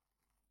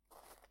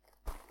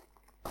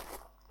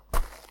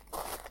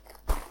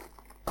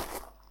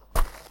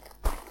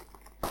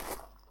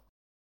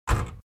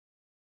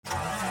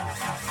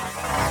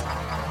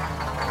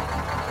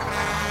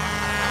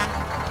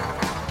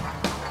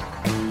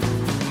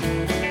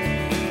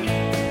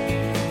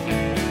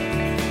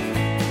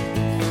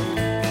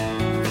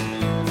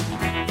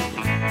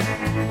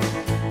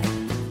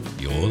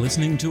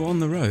listening to On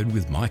the Road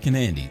with Mike and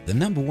Andy, the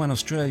 #1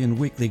 Australian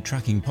weekly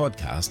trucking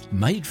podcast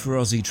made for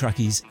Aussie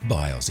truckies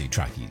by Aussie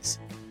truckies.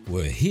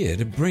 We're here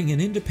to bring an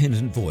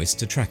independent voice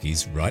to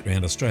truckies right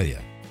round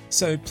Australia.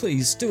 So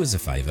please do us a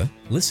favour,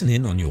 listen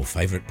in on your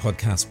favourite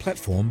podcast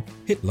platform,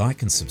 hit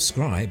like and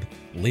subscribe,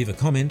 leave a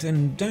comment,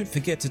 and don't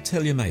forget to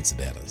tell your mates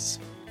about us.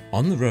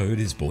 On the Road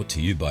is brought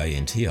to you by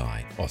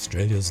NTI,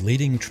 Australia's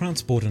leading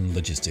transport and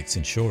logistics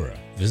insurer.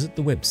 Visit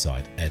the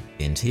website at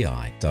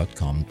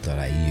nti.com.au.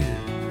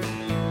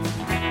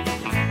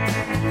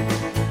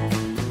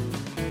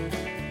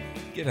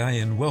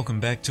 G'day and welcome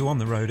back to On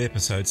the Road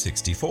episode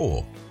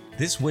 64.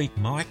 This week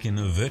Mike, in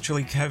a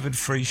virtually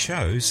COVID-free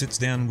show, sits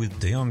down with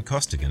Dion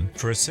Costigan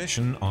for a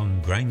session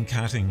on Grain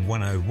Carting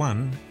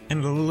 101,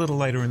 and a little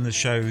later in the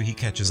show he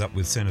catches up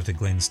with Senator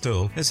Glenn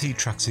Sterle as he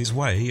trucks his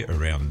way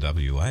around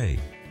WA.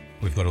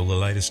 We've got all the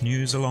latest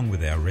news along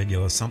with our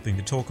regular Something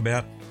to Talk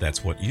About,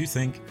 That's What You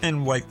Think,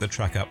 and Wake the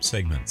Truck Up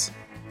segments.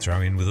 Throw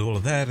in with all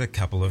of that a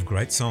couple of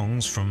great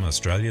songs from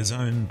Australia's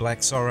own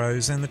Black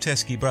Sorrows and the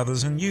Teskey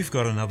Brothers, and you've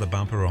got another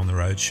bumper On the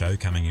Road show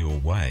coming your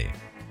way.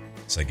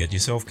 So get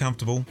yourself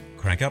comfortable,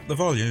 crank up the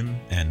volume,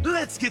 and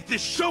let's get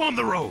this show on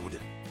the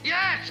road!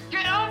 Yes,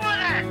 get on with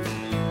it!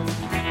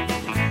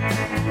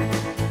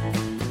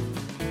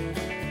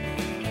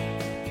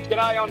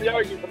 G'day, I'm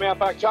Yogi from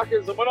Outback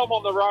Chuckers, and when I'm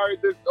on the road,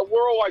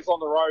 we're always on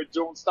the road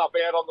doing stuff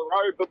out on the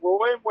road, but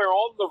when we're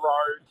on the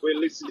road, we're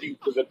listening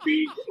to the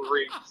big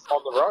rigs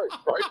on the road,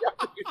 right?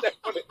 Is that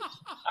what it is?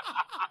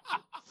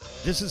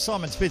 This is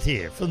Simon Smith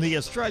here from the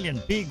Australian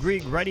Big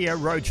Rig Radio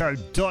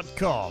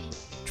Roadshow.com.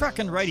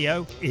 Trucking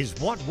radio is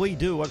what we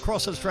do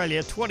across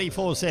Australia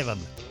 24/7.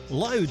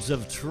 Loads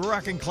of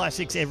trucking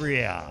classics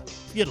every hour.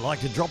 If you'd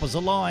like to drop us a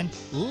line,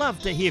 love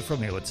to hear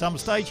from you at some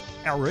stage.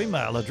 Our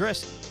email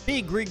address,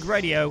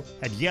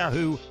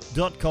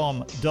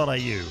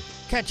 bigrigradio@yahoo.com.au.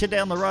 Catch you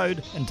down the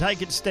road and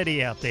take it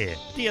steady out there.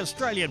 The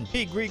Australian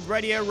Big Rig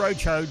Radio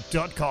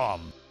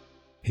Roadshow.com.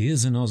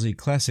 here's an Aussie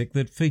classic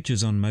that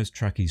features on most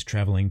truckies'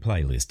 travelling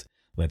playlist.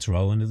 Let's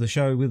roll into the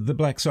show with the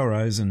Black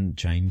Sorrows and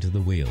Chained to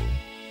the Wheel.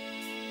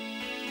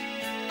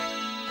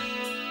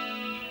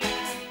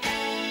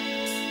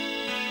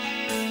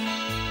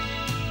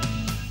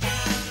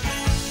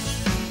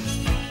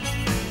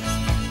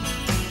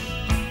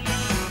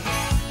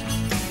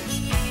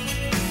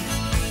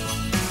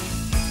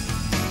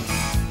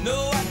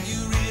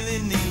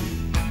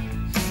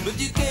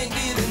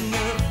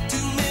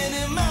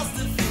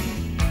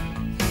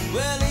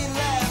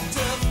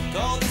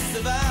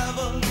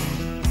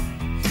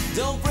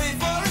 Don't pray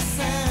for a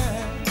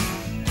sign.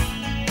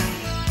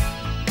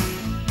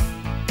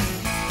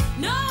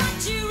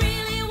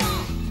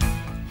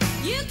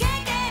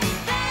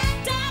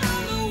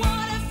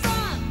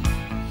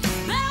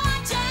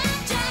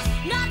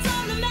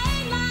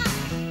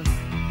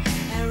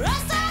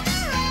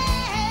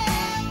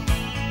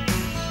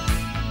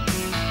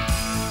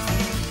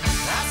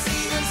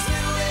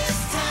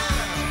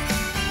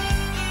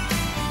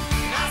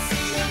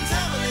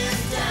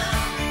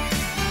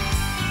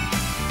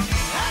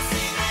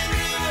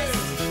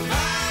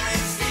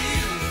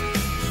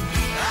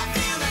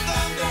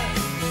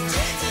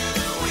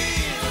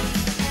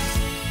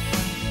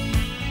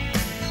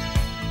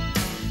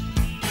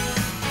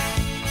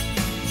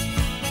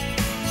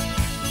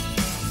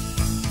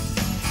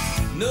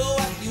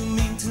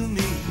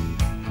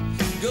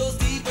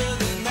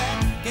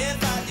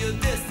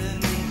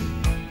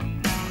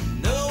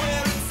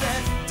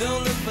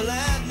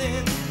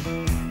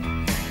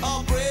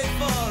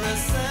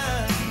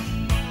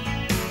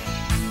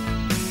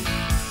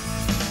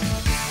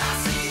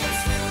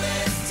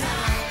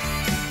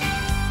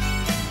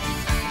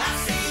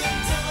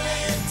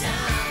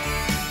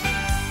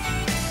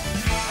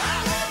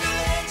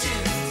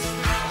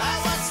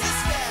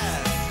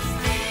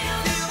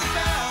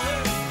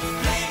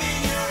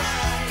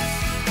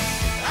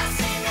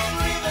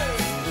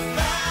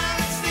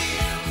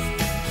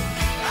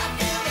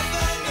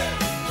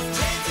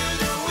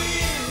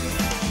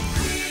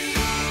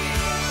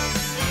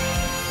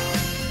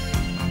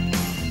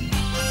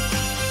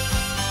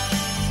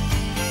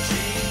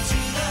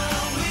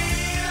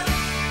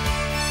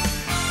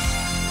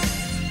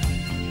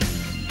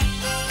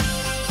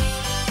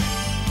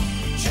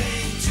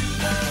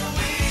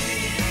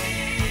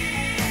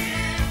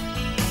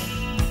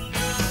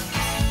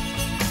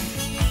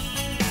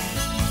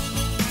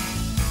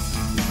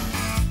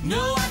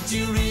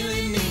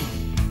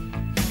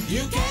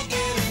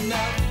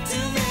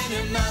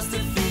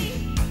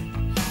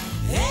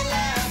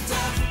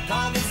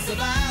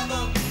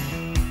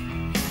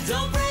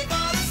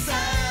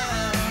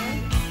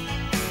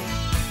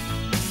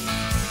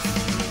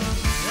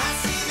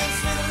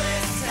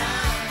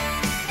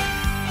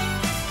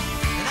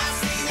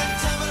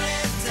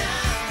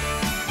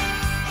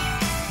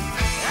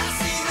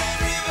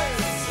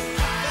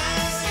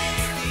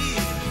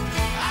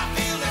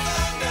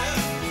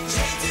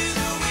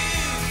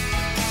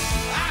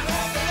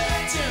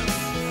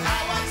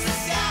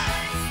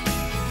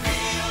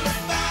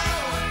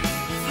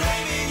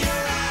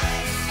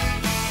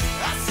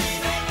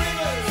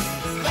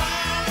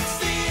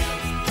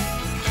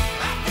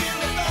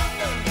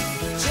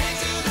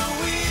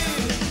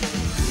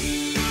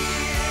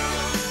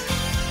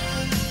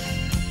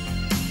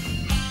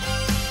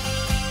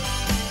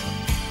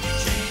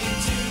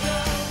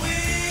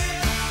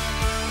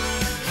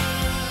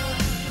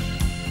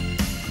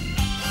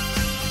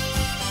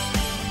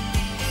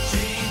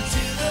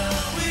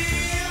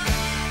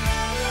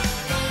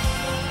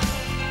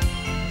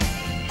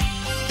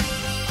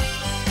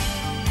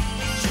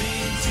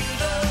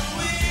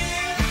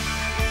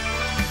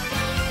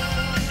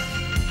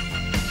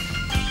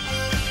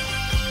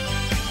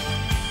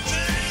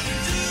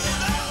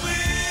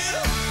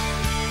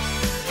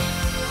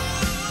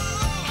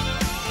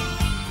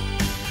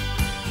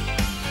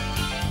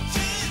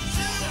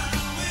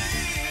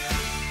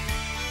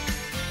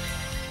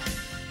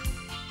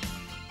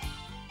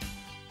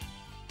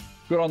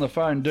 Got on the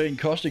phone Dean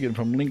Costigan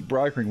from Link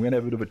Brokering. We're going to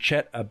have a bit of a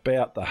chat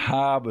about the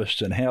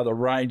harvest and how the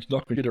rain's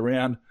knocking it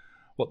around,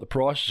 what the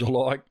prices are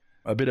like,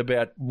 a bit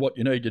about what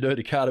you need to do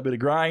to cart a bit of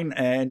grain,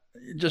 and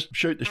just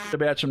shoot the shit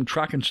about some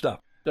trucking stuff.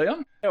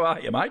 Dion, how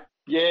are you, mate?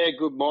 Yeah,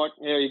 good, Mike.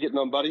 How are you getting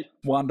on, buddy?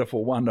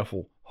 Wonderful,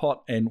 wonderful.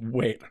 Hot and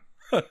wet.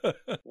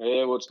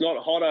 Yeah, well, it's not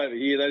hot over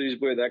here. That is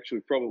where the actual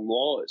problem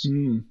lies.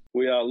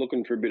 We are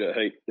looking for a bit of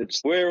heat.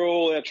 It's where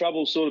all our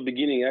trouble's sort of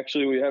beginning,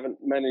 actually. We haven't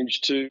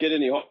managed to get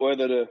any hot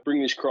weather to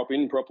bring this crop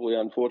in properly,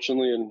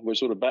 unfortunately, and we're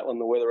sort of battling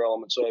the weather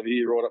elements over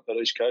here right up that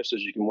east coast,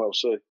 as you can well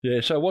see.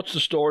 Yeah, so what's the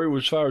story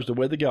as far as the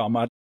weather going,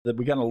 mate? That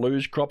we're going to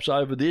lose crops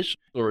over this,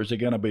 or is there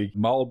going to be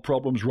mould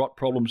problems, rot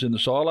problems in the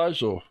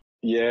silos, or...?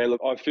 Yeah, look,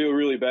 I feel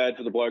really bad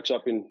for the blokes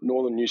up in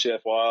northern New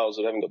South Wales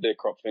that haven't got their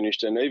crop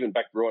finished, and even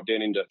back right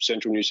down into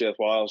central New South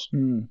Wales.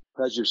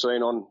 As you've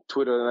seen on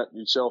Twitter and that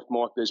yourself,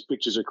 Mike, there's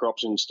pictures of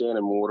crops in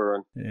standing water,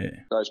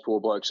 and those poor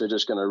blokes are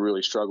just going to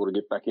really struggle to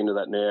get back into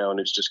that now, and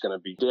it's just going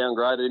to be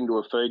downgraded into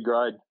a feed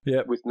grade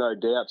with no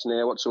doubts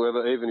now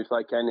whatsoever, even if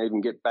they can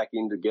even get back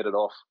in to get it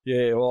off.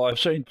 Yeah, well, I've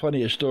seen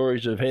plenty of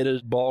stories of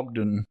headers bogged,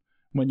 and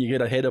when you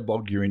get a header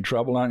bogged, you're in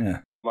trouble, aren't you?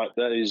 Mate,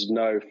 that is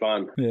no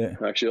fun. Yeah.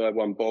 Actually, I had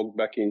one bogged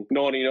back in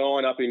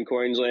 99 up in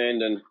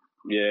Queensland, and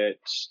yeah,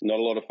 it's not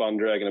a lot of fun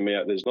dragging them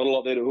out. There's not a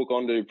lot there to hook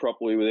onto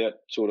properly without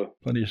sort of...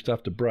 Plenty of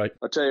stuff to break.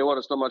 I tell you what,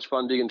 it's not much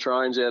fun digging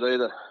trains out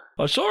either.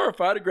 I saw a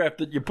photograph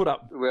that you put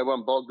up. We had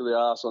one bogged to the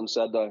arse on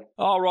Saturday.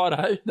 Oh,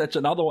 right, that's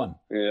another one.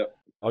 Yeah.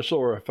 I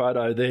saw a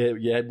photo there.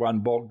 You had one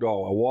bogged a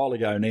while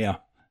ago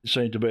now. It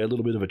seemed to be a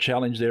little bit of a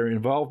challenge there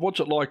involved. What's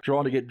it like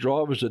trying to get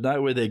drivers to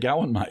know where they're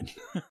going, mate?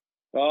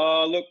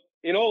 Look,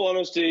 in all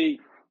honesty...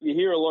 You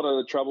hear a lot of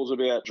the troubles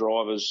about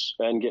drivers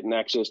and getting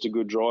access to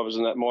good drivers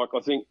and that, Mike. I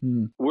think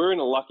we're in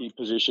a lucky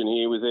position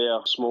here with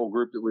our small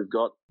group that we've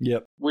got.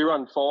 Yep. We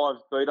run 5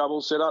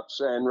 B-double setups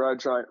and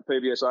road train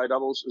PBS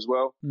A-doubles as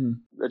well.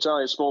 It's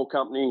only a small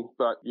company,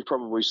 but you've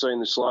probably seen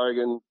the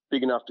slogan,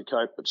 big enough to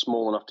cope but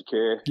small enough to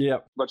care.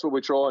 Yep. That's what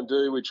we try and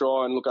do. We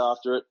try and look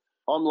after it.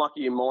 I'm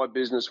lucky in my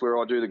business where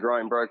I do the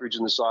grain brokerage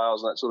and the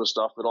sales and that sort of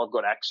stuff that I've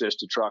got access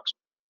to trucks.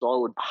 I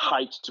would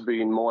hate to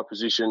be in my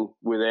position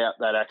without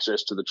that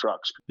access to the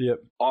trucks. Yep.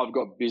 I've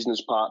got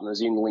business partners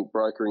in Link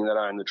Brokering that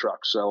own the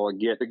trucks, so I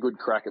get a good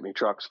crack at my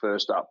trucks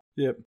first up.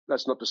 Yep.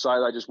 That's not to say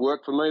they just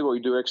work for me. We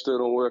do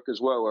external work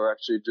as well. We're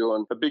actually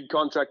doing a big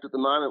contract at the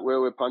moment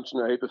where we're punching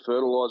a heap of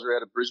fertiliser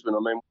out of Brisbane. I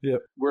mean,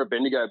 we're a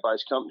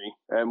Bendigo-based company,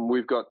 and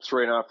we've got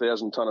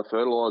 3,500 tonne of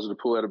fertiliser to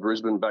pull out of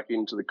Brisbane back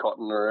into the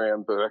cotton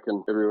around Burke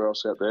and everywhere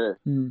else out there.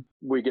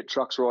 We get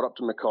trucks right up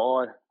to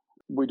Mackay.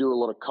 We do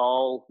a lot of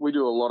coal. We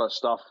do a lot of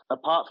stuff,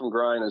 apart from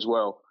grain as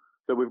well.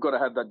 But we've got to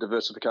have that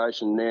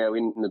diversification now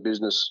in the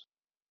business.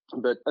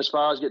 But as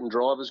far as getting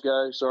drivers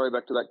go, sorry,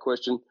 back to that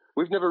question,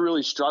 we've never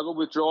really struggled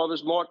with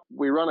drivers, Mike.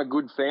 We run a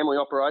good family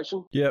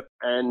operation. Yep.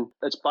 And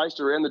it's based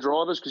around the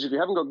drivers, because if you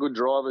haven't got good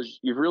drivers,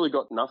 you've really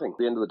got nothing at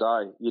the end of the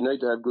day. You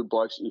need to have good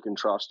blokes that you can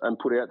trust and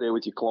put out there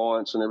with your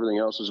clients and everything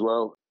else as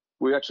well.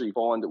 We actually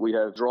find that we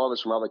have drivers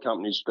from other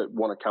companies that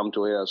want to come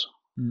to ours.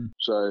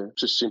 So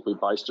it's just simply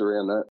based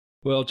around that.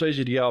 Well, it's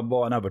easy to go and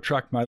buy another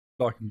truck, mate.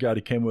 I can go to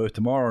Kenworth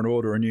tomorrow and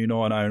order a new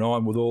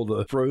 909 with all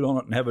the fruit on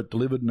it and have it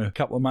delivered in a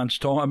couple of months'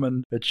 time,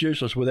 and it's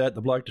useless without the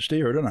bloke to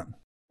steer it, isn't it?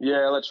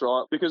 Yeah, that's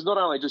right. Because not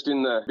only just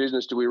in the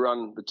business do we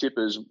run the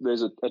tippers,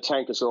 there's a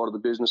tanker side of the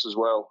business as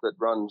well that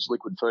runs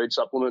liquid feed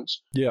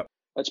supplements. Yeah.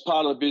 It's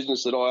part of the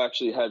business that I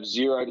actually have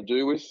zero to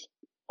do with.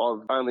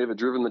 I've only ever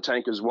driven the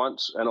tankers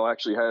once, and I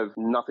actually have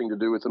nothing to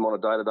do with them on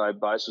a day-to-day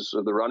basis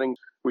of the running,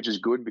 which is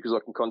good because I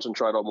can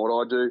concentrate on what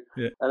I do.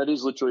 Yeah. And it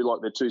is literally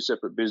like they're two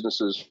separate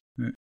businesses.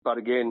 Yeah. But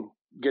again,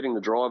 getting the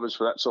drivers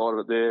for that side of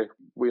it there,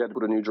 we had to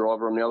put a new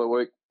driver on the other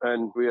week,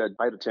 and we had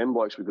 8 or 10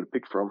 blokes we could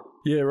pick from.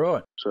 Yeah,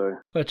 right. So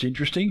that's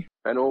interesting.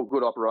 And all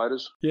good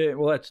operators. Yeah,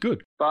 well, that's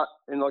good. But,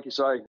 and like you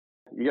say,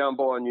 you go and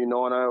buy a new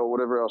 90 or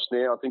whatever else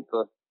now, I think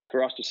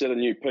for us to set a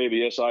new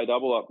PBS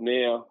A-double up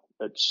now,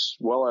 it's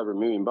well over $1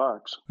 million.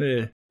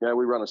 Yeah. You know,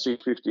 we run a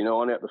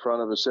 659 out the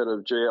front of a set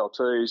of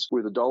GLTs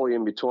with a dolly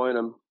in between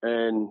them,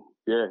 and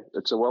yeah,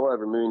 it's a well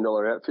over $1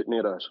 million outfit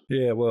nowadays.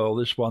 Yeah, well,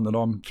 this one that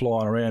I'm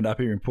flying around up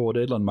here in Port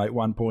Edlin, mate,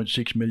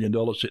 $1.6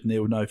 million sitting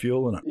there with no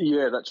fuel in it.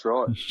 Yeah, that's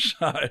right.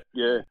 So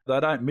yeah, they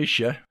don't miss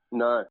you.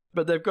 No.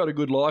 But they've got a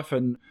good life,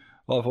 and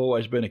I've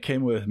always been a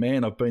Kenworth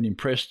man. I've been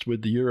impressed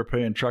with the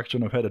European trucks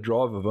when I've had a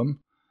drive of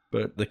them.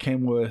 But the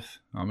Kenworth,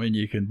 I mean,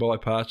 you can buy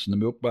parts in the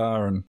milk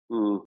bar and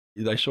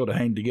they sort of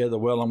hang together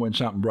well, and when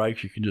something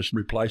breaks, you can just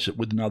replace it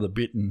with another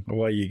bit and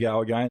away you go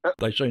again.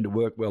 They seem to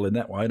work well in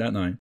that way, don't they?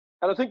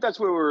 And I think that's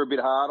where we were a bit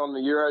hard on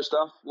the Euro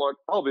stuff. Like,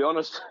 I'll be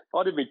honest,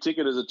 I did my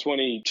ticket as a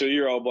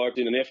 22-year-old bloke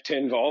in an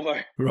F10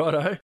 Volvo.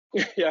 Righto.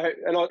 Yeah,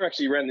 and I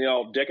actually ran the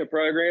old Decker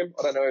program.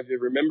 I don't know if you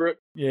remember it.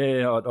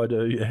 Yeah, I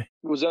do, yeah. It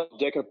was that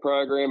Decker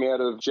program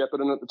out of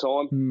Shepparton at the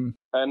time.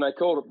 And they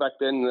called it back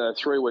then the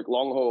 3-week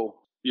long haul.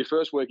 Your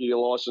first week of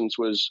your licence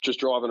was just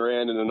driving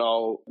around in an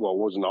old, well, it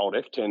was an old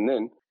F10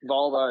 then,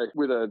 Volvo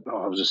with it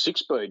was a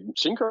 6-speed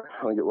synchro,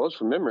 I think it was,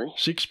 from memory.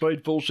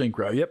 6-speed full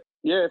synchro, yep.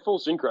 Yeah, full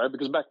synchro,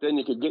 because back then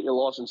you could get your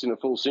licence in a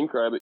full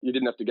synchro, but you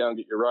didn't have to go and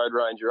get your Road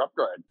Ranger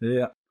upgrade.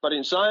 Yeah. But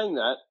in saying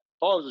that,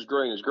 I was as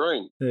green as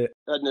green. Yeah.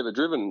 I'd never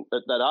driven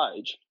at that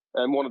age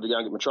and wanted to go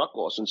and get my truck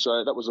licence,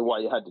 so that was the way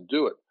you had to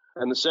do it.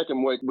 And the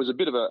second week was a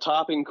bit of a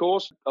tarping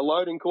course, a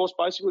loading course,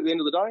 basically, at the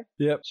end of the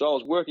day. Yep. So I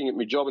was working at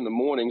my job in the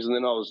mornings, and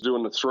then I was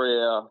doing the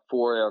 3-hour,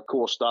 4-hour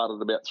course started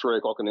at about 3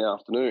 o'clock in the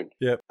afternoon.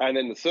 Yep. And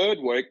then the third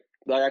week,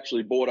 they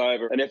actually bought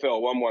over an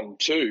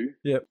FL112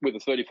 Yep. with a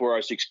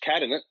 3406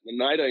 Cat in it, an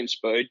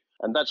 18-speed,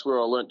 and that's where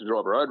I learnt to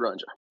drive a Road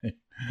Ranger.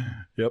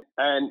 Yep.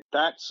 And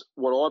that's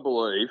what I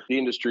believe the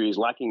industry is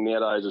lacking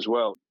nowadays as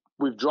well.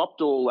 We've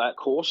dropped all that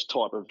course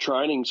type of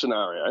training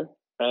scenario,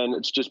 and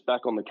it's just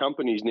back on the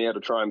companies now to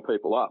train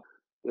people up.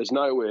 There's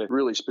nowhere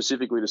really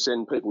specifically to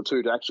send people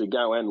to actually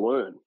go and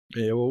learn.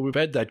 Yeah, well, we've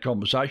had that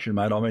conversation,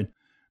 mate. I mean,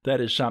 that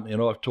is something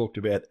that I've talked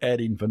about ad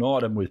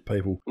infinitum with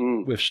people.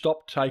 We've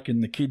stopped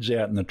taking the kids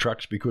out in the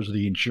trucks because of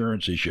the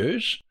insurance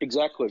issues.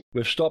 Exactly.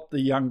 We've stopped the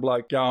young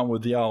bloke going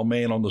with the old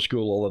man on the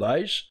school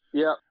holidays.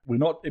 Yeah. We're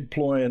not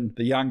employing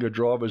the younger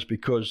drivers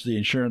because the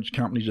insurance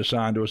companies are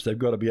saying to us they've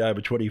got to be over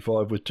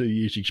 25 with 2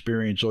 years'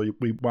 experience or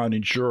we won't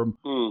insure them.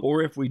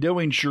 Or if we do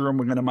insure them,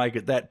 we're going to make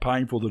it that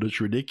painful that it's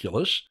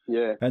ridiculous.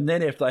 Yeah. And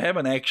then if they have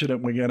an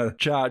accident, we're going to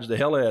charge the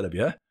hell out of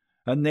you.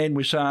 And then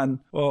we're saying,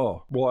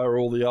 oh, why are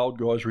all the old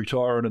guys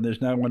retiring and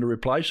there's no one to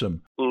replace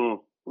them?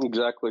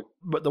 Exactly.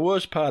 But the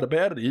worst part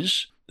about it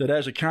is that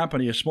as a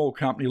company, a small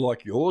company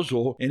like yours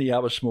or any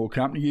other small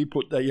company, you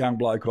put that young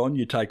bloke on,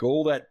 you take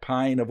all that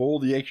pain of all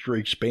the extra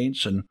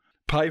expense and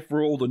pay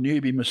for all the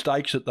newbie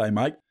mistakes that they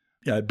make,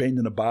 you know,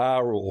 bending a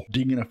bar or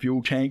digging a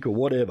fuel tank or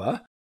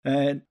whatever,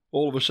 and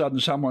all of a sudden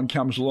someone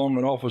comes along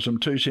and offers them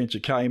 2 cents a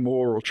K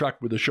more or a truck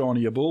with a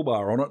shinier bull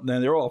bar on it, and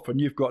then they're off and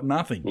you've got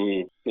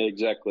nothing.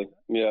 Exactly,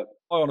 yeah.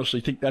 I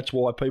honestly think that's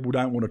why people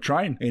don't want to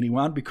train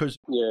anyone because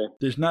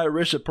there's no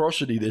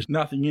reciprocity. There's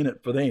nothing in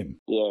it for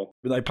them. Yeah.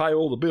 They pay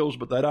all the bills,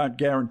 but they don't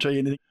guarantee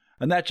anything.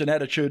 And that's an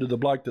attitude of the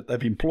bloke that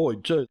they've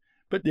employed too.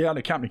 But the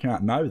owner company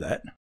can't know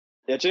that.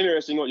 Yeah, it's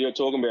interesting what you're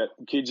talking about,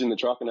 kids in the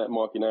truck and that,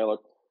 Mike. You know, like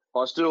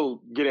I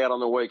still get out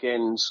on the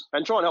weekends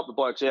and try and help the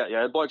blokes out.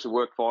 Yeah, the blokes have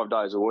worked 5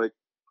 days a week.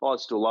 I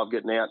still love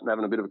getting out and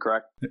having a bit of a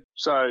crack.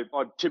 So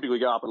I'd typically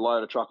go up and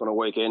load a truck on a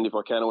weekend if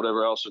I can or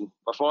whatever else. And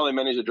I finally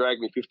managed to drag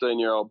my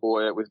 15-year-old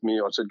boy out with me.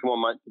 I said, come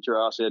on, mate, get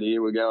your ass out of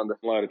here. We're going to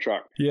load a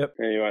truck. Yep.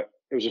 Anyway,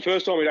 it was the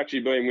first time he'd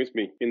actually been with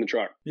me in the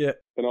truck. Yeah.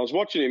 And I was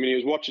watching him and he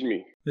was watching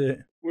me. Yeah.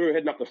 We were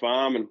heading up the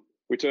farm and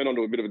we turned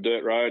onto a bit of a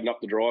dirt road and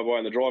up the driveway,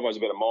 and the driveway's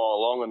about a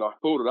mile long, and I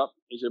pulled it up.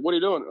 He said, what are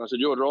you doing? I said,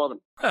 you're driving.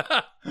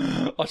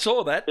 I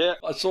saw that. Yeah.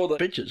 I saw the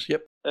pictures.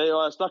 Yep. Anyway,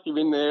 I stuck him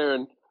in there,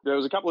 and there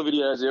was a couple of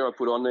videos there I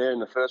put on there,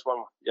 and the first one,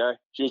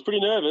 she was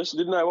pretty nervous,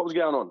 didn't know what was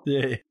going on.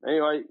 Yeah.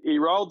 Anyway, he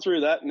rolled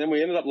through that, and then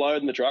we ended up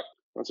loading the truck.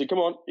 I said, come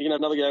on, you can have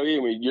another go here.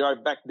 And we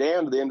drove back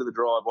down to the end of the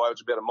driveway,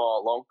 which was about a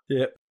mile long.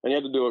 Yeah. And you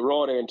had to do a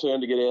right-hand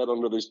turn to get out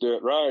onto this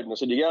dirt road. And I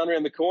said, you going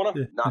around the corner?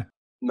 Yeah.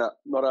 No,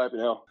 not open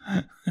hell.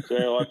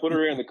 So I put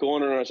her around the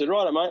corner and I said,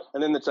 righto, mate.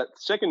 And then that's that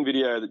second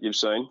video that you've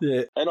seen.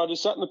 Yeah. And I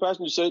just sat in the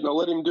passenger seat and I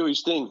let him do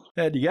his thing.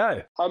 How'd you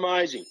go?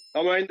 Amazing.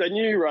 I mean, the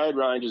new Road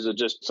Rangers are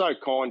just so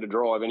kind to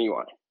drive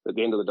anyway at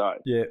the end of the day.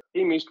 Yeah.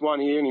 He missed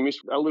one here and he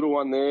missed a little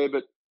one there,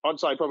 but I'd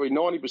say probably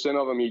 90%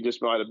 of them, he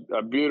just made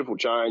a beautiful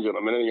change on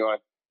them. And anyway,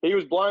 he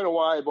was blown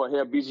away by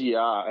how busy you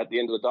are at the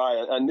end of the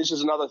day. And this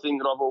is another thing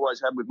that I've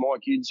always had with my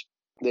kids.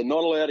 They're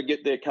not allowed to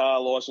get their car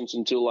licence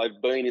until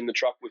they've been in the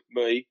truck with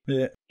me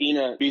in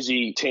a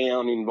busy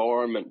town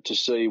environment to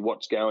see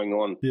what's going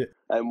on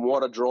and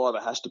what a driver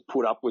has to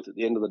put up with at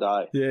the end of the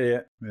day.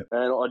 Yeah.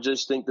 And I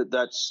just think that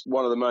that's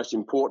one of the most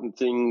important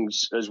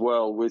things as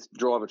well with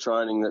driver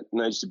training that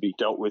needs to be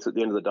dealt with at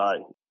the end of the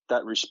day,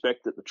 that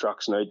respect that the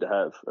trucks need to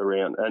have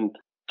around. And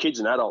kids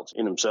and adults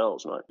in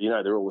themselves, mate, you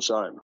know, they're all the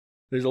same.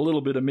 There's a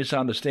little bit of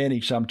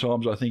misunderstanding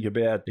sometimes, I think,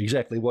 about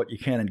exactly what you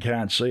can and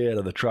can't see out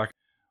of the truck.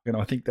 And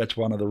I think that's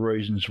one of the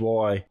reasons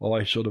why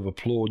I sort of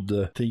applaud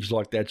the things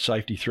like that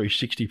Safety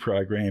 360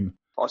 program.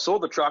 I saw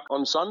the truck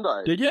on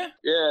Sunday. Did you?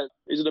 Yeah.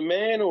 Is it a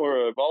man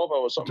or a Volvo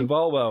or something? It's a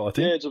Volvo, I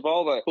think. Yeah, it's a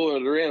Volvo.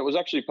 Pulling it around. It was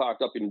actually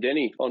parked up in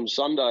Denny on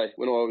Sunday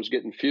when I was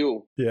getting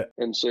fuel. Yeah.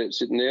 And see it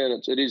sitting there,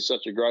 and it is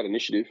such a great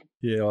initiative.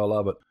 Yeah, I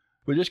love it.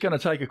 We're just going to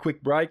take a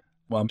quick break.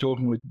 I'm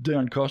talking with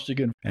Dion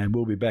Costigan, and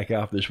we'll be back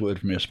after this word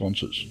from our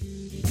sponsors.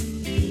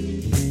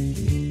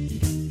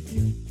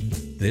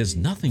 There's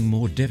nothing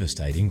more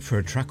devastating for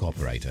a truck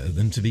operator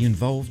than to be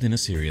involved in a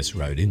serious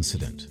road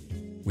incident.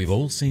 We've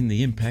all seen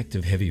the impact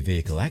of heavy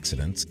vehicle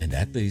accidents, and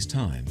at these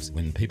times,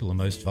 when people are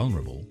most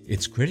vulnerable,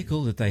 it's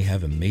critical that they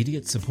have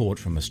immediate support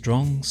from a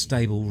strong,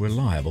 stable,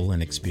 reliable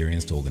and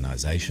experienced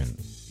organisation.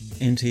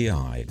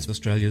 NTI is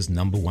Australia's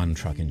 #1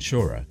 truck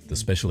insurer, the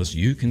specialist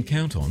you can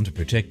count on to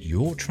protect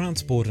your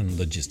transport and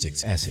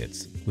logistics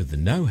assets, with the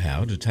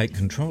know-how to take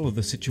control of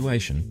the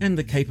situation and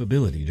the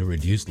capability to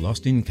reduce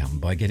lost income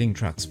by getting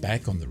trucks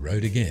back on the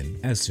road again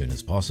as soon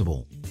as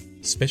possible.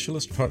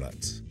 Specialist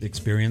products,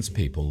 experienced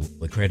people,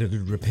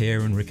 accredited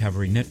repair and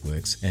recovery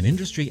networks, and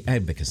industry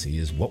advocacy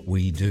is what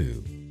we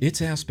do.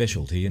 It's our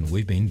specialty and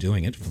we've been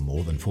doing it for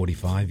more than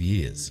 45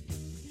 years.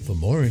 For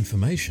more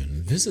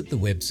information, visit the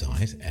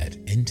website at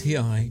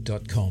nti.com.au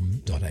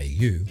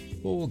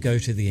or go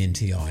to the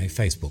NTI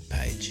Facebook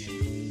page.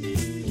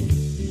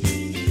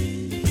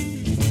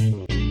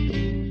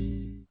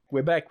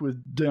 We're back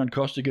with Dion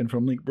Costigan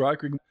from Link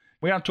Brokering.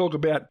 We're going to talk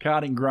about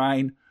carting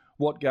grain,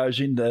 what goes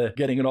into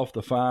getting it off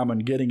the farm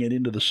and getting it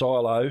into the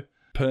silo,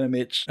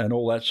 permits and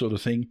all that sort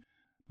of thing.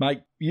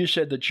 Mate, you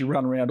said that you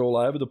run around all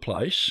over the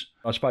place.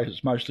 I suppose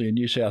it's mostly in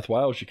New South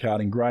Wales you're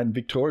carting grain, in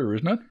Victoria,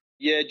 isn't it?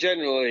 Yeah,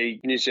 generally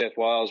New South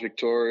Wales,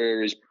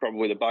 Victoria is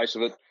probably the base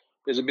of it.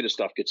 There's a bit of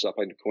stuff gets up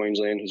into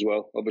Queensland as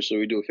well. Obviously,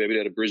 we do a fair bit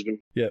out of Brisbane.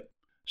 Yep.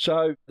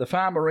 So the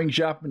farmer rings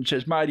you up and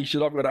says, mate, he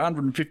said, I've got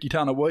 150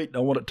 tonne of wheat and I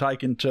want it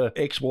taken to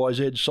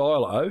XYZ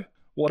silo.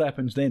 What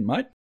happens then,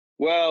 mate?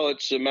 Well,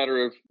 it's a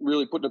matter of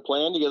really putting a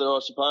plan together, I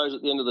suppose,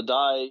 at the end of the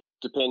day,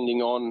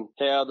 depending on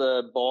how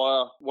the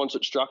buyer wants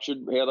it structured,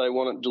 how they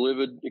want it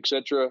delivered,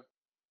 etc.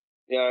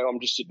 You know, I'm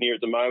just sitting here at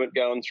the moment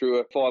going through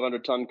a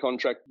 500-tonne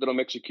contract that I'm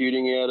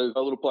executing out of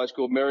a little place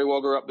called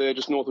Merriwagga up there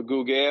just north of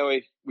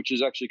Gulgowie, which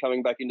is actually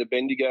coming back into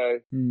Bendigo.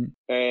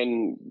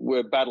 And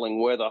we're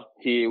battling weather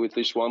here with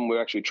this one.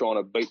 We're actually trying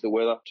to beat the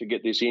weather to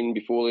get this in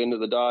before the end of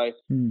the day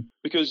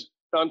because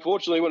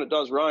unfortunately when it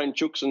does rain,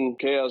 chooks and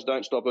cows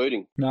don't stop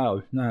eating.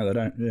 No, they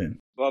don't, yeah.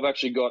 I've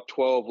actually got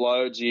 12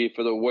 loads here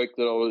for the week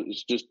that I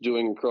was just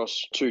doing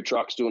across 2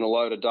 trucks doing a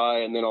load a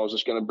day, and then I was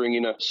just going to bring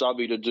in a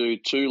subby to do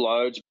 2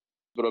 loads.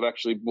 But I've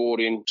actually brought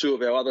in 2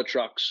 of our other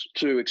trucks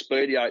to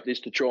expedite this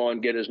to try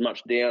and get as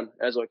much down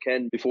as I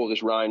can before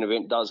this rain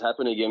event does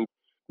happen again.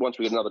 Once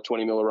we get another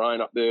 20 mil of rain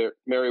up there,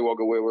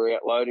 Merriwagga, where we're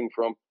out loading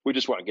from, we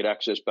just won't get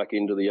access back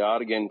into the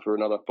yard again for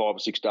another 5 or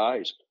 6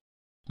 days.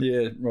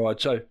 Yeah, right.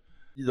 So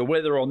the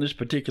weather on this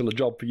particular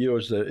job for you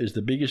is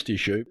the biggest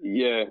issue.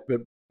 Yeah.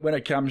 But when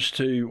it comes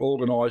to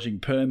organising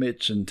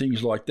permits and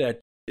things like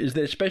that, is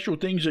there special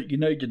things that you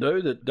need to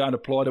do that don't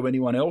apply to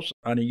anyone else,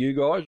 only you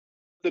guys?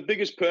 The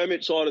biggest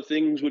permit side of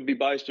things would be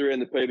based around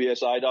the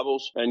PBS A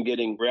doubles and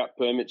getting route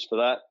permits for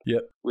that,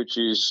 which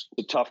is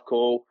a tough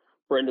call.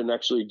 Brendan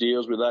actually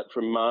deals with that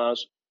from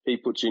Mars. He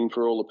puts in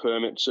for all the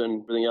permits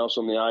and everything else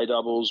on the A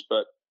doubles,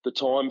 but the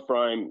time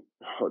frame,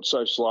 it's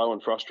so slow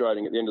and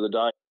frustrating at the end of the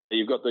day.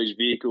 You've got these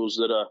vehicles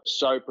that are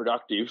so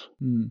productive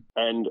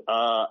and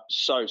are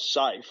so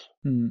safe.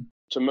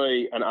 To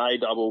me, an A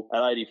double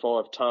at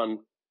 85 tonne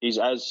is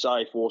as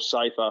safe or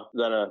safer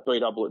than a B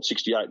double at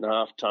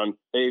 68.5 tonne,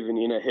 even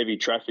in a heavy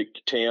traffic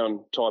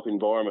town type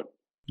environment.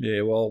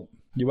 Yeah, well,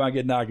 you won't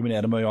get an argument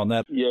out of me on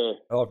that. Yeah.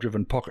 I've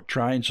driven pocket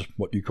trains,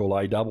 what you call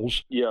A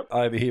doubles, yeah,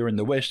 over here in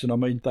the West, and I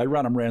mean, they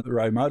run them around the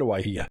road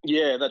motorway here.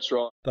 Yeah, that's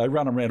right. They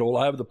run them around all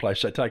over the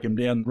place. They take them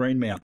down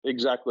Greenmount.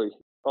 Exactly.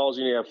 I was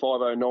in our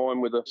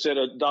 509 with a set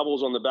of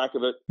doubles on the back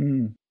of it.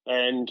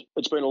 And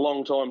it's been a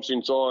long time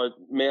since I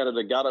mounted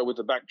a gutter with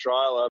a back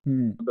trailer,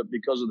 but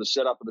because of the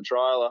setup of the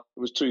trailer, it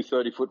was 2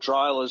 30-foot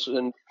trailers,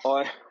 and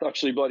I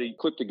actually bloody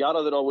clipped a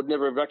gutter that I would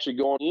never have actually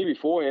gone near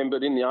beforehand,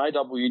 but in the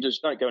AW, you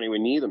just don't go anywhere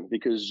near them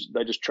because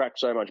they just track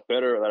so much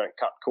better, they don't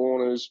cut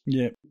corners.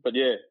 Yeah. But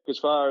yeah, as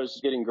far as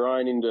getting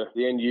grain into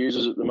the end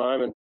users at the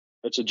moment,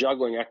 it's a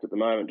juggling act at the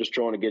moment, just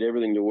trying to get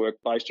everything to work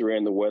based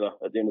around the weather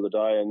at the end of the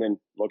day, and then,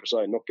 like I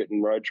say, not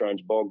getting road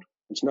trains bogged.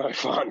 It's no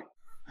fun.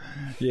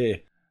 Yeah.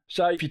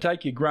 So if you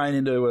take your grain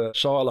into a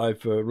silo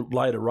for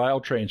later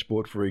rail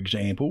transport, for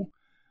example,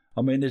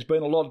 I mean, there's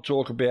been a lot of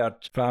talk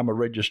about farmer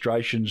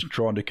registrations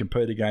trying to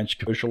compete against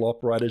commercial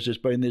operators. There's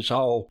been this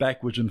whole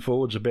backwards and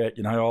forwards about,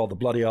 the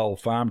bloody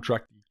old farm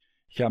truck.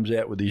 He comes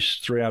out with his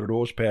 300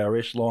 horsepower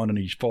S-line and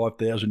his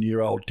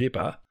 5,000-year-old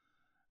tipper.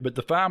 But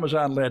the farmers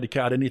aren't allowed to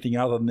cart anything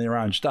other than their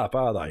own stuff,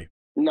 are they?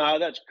 No,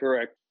 that's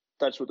correct.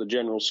 That's what the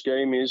general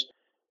scheme is.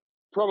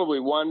 Probably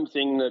one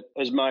thing that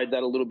has made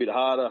that a little bit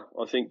harder,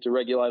 I think, to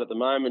regulate at the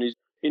moment is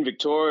in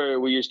Victoria,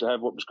 we used to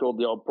have what was called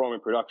the old primary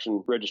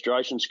production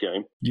registration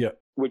scheme,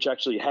 which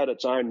actually had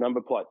its own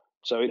number plate.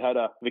 So it had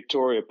a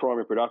Victoria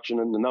primary production,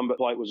 and the number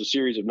plate was a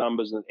series of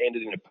numbers and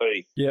ended in a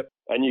P. Yep.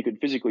 And you could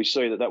physically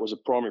see that that was a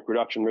primary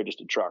production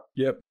registered truck.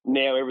 Yep.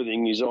 Now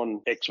everything is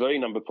on XV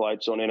number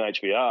plates on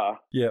NHVR.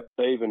 Yep.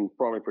 Even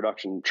primary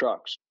production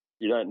trucks.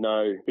 You don't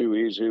know who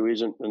is, who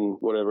isn't, and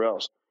whatever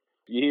else.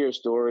 You hear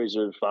stories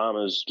of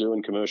farmers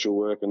doing commercial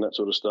work and that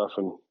sort of stuff,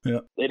 and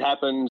it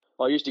happens.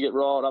 I used to get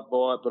riled up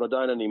by it, but I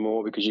don't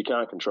anymore because you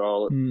can't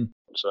control it.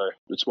 So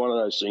it's one of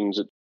those things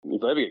that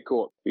if they ever get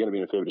caught, you're going to be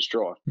in a fair bit of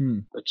strife.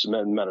 It's a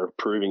matter of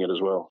proving it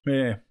as well.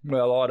 Yeah,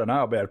 well, I don't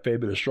know about a fair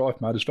bit of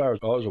strife, mate. As far as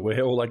I was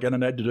aware, all they're going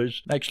to have to do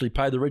is actually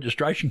pay the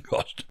registration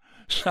cost.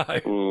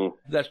 So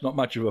that's not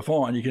much of a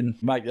fine. You can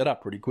make that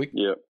up pretty quick.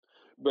 Yeah.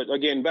 But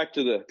again, back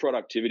to the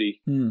productivity,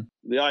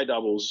 the A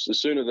doubles, the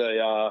sooner they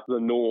are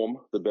the norm,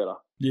 the better.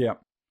 Yeah.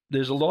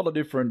 There's a lot of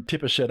different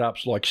tipper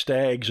setups like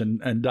stags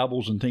and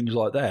doubles and things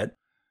like that,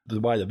 the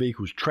way the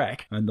vehicles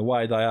track and the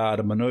way they are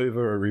to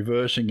manoeuvre or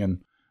reversing,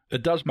 and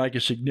it does make a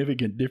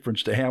significant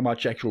difference to how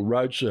much actual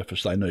road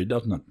surface they need,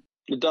 doesn't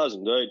it? It does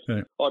indeed.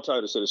 Yeah. I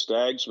towed a set of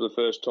stags for the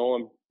first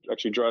time.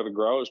 Actually drove a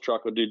grower's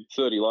truck. I did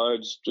 30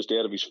 loads just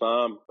out of his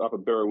farm up at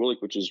Berrowillick,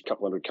 which is a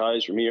couple hundred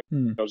k's from here.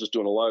 I was just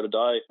doing a load a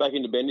day. Back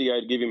into Bendigo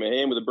to give him a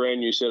hand with a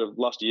brand new set of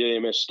lusty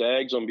EMS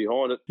stags on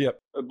behind it. Yep.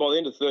 By the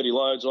end of 30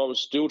 loads, I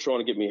was still trying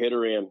to get my head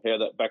around how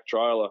that back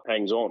trailer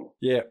hangs on.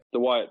 Yeah. The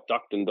way it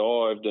ducked and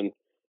dived, and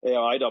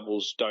our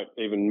A-doubles don't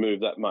even move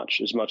that much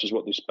as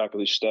what this back of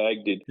this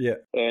stag did. Yeah.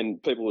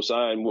 And people were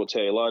saying, well, it's how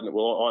you loading it.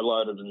 Well, I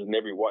loaded it in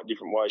every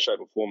different way, shape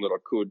or form that I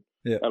could.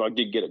 Yeah. And I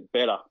did get it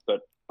better,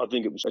 but I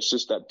think it's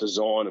just that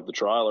design of the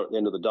trailer at the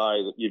end of the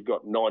day that you've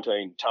got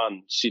 19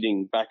 tonne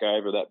sitting back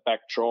over that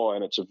back try,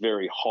 and it's a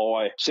very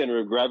high centre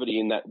of gravity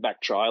in that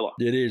back trailer.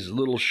 It is a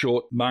little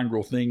short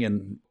mongrel thing,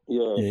 and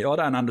yeah, I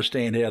don't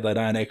understand how they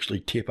don't actually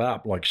tip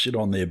up, like sit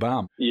on their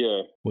bum.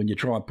 Yeah. When you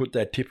try and put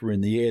that tipper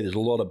in the air, there's a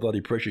lot of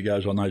bloody pressure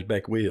goes on those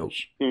back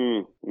wheels.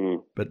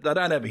 But they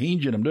don't have a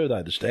hinge in them, do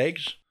they, the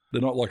stags?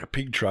 They're not like a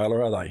pig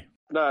trailer, are they?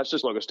 No, it's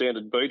just like a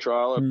standard B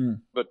trailer,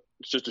 but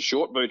it's just a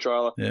short B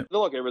trailer. Yeah. They're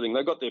like everything.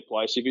 They've got their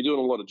place. If you're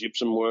doing a lot of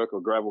gypsum work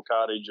or gravel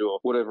cartage or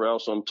whatever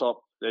else on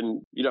top,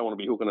 then you don't want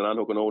to be hooking and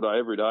unhooking all day,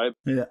 every day.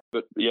 Yeah.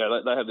 But,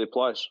 yeah, they have their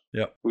place.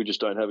 Yeah. We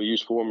just don't have a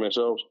use for them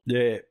ourselves.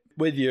 Yeah.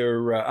 With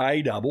your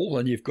A-double,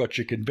 and you've got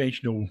your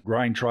conventional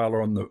grain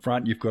trailer on the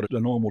front, you've got a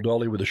normal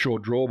dolly with a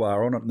short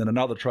drawbar on it, and then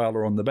another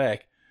trailer on the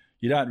back.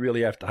 You don't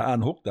really have to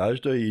unhook those,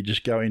 do you? You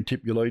just go in,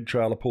 tip your lead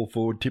trailer, pull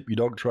forward, tip your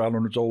dog trailer,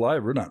 and it's all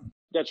over, isn't it?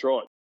 That's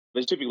right.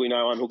 There's typically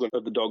no unhooking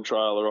of the dog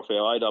trailer off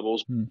our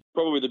A-doubles.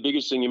 Probably the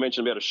biggest thing you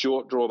mentioned about a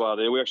short drawbar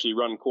there, we actually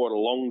run quite a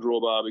long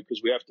drawbar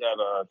because we have to have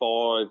a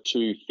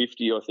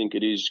 5-250, I think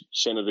it is,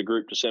 centre to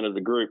group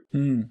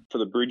for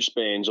the bridge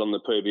spans on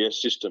the PBS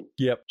system.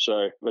 Yep.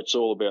 So it's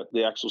all about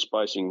the axle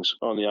spacings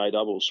on the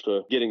A-doubles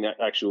for getting that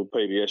actual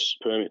PBS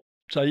permit.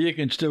 So you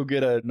can still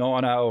get a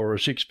 90 or a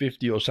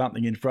 650 or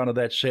something in front of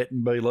that set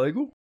and be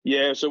legal?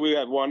 Yeah, so we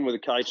have one with a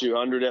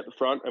K200 out the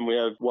front and we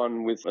have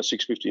one with a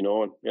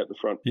 659 out the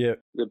front. Yeah.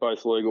 They're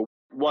both legal.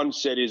 One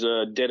set is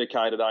a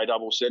dedicated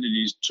A-double set. It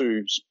is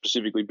two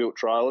specifically built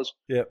trailers.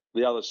 Yep.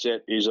 The other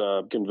set is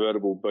a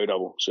convertible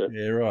B-double set.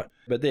 Yeah, right.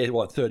 But they're,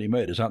 30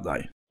 metres, aren't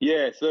they?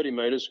 Yeah, 30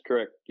 metres,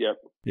 correct, yep.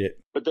 Yeah.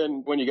 But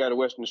then when you go to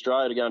Western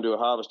Australia to go and do a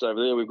harvest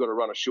over there, we've got to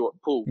run a short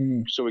pull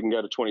so we can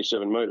go to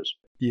 27 metres.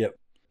 Yep.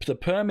 The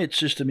permit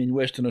system in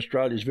Western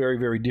Australia is very,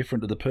 very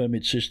different to the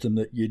permit system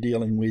that you're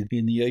dealing with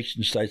in the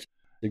eastern states.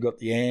 They've got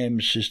the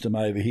AMS system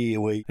over here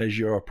where, as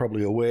you're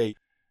probably aware,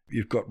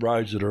 you've got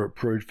roads that are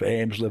approved for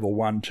AMS level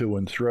 1, 2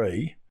 and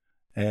 3,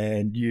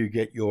 and you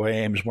get your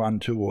AMS 1,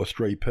 2 or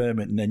 3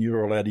 permit, and then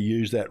you're allowed to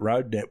use that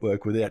road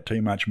network without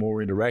too much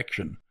more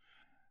interaction.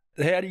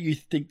 How do you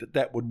think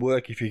that would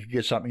work if you could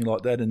get something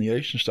like that in the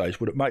eastern states?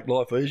 Would it make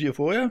life easier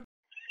for you?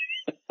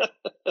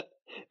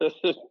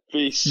 It'd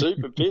be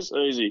super piss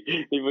easy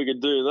if we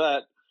could do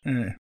that.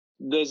 Yeah.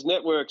 There's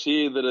networks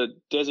here that are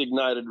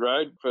designated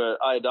road for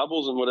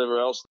A-doubles and whatever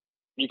else.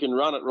 You can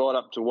run it right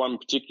up to one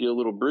particular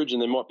little bridge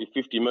and there might be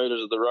 50 metres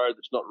of the road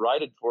that's not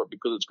rated for it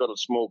because it's got a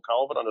small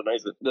culvert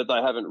underneath it that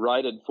they haven't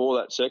rated for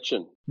that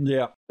section.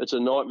 Yeah. It's a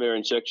nightmare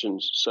in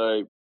sections.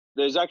 So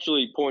there's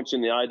actually points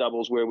in the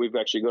A-doubles where we've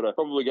actually got to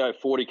probably go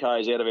 40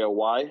 Ks out of our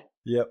way.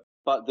 Yep.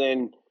 But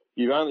then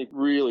you're only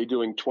really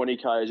doing 20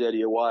 Ks out of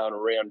your way on a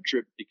round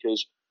trip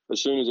because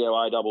as soon as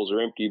our A-doubles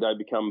are empty, they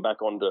become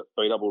back onto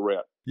B-double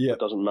route. Yeah. It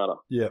doesn't matter.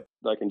 Yeah.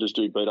 They can just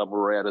do B-double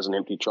route as an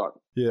empty truck.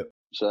 Yeah.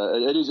 So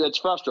it's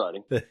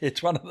frustrating.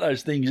 It's one of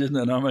those things, isn't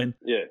it? I mean,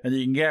 yeah. And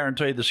you can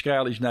guarantee the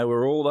scalies know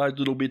where all those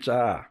little bits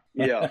are.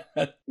 Yeah.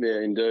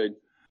 Yeah, indeed.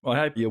 I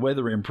hope your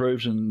weather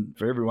improves and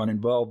for everyone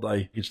involved,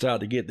 they can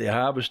start to get their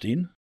harvest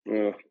in.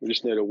 Yeah, we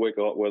just need a week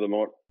of hot weather,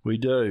 Mike. We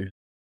do.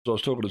 I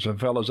was talking to some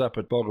fellas up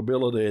at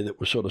Boggabilla there that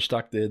were sort of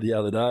stuck there the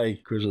other day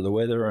because of the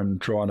weather and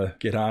trying to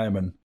get home.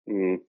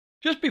 And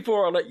just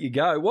before I let you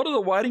go, what are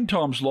the waiting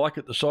times like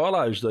at the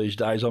silos these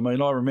days? I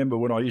mean, I remember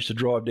when I used to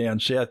drive down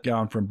south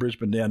going from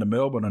Brisbane down to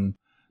Melbourne and,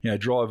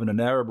 driving to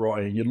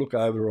Narrabri and you'd look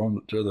over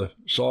to the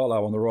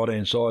silo on the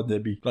right-hand side,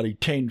 there'd be bloody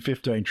 10,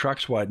 15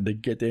 trucks waiting to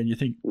get there and you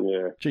think,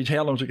 geez,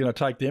 how long is it going to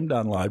take them to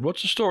unload?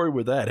 What's the story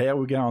with that? How are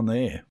we going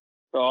there?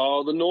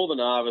 Oh, the Northern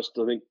Harvest,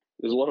 I think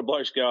there's a lot of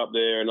blokes go up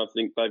there and I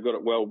think they've got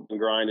it well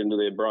ingrained into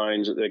their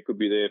brains that they could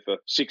be there for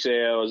 6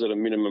 hours at a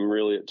minimum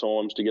really at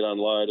times to get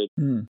unloaded.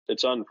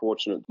 It's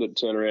unfortunate that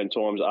turnaround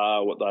times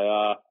are what they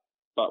are.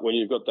 But when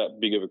you've got that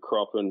big of a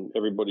crop and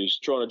everybody's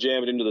trying to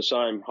jam it into the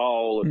same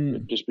hole,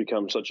 it just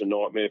becomes such a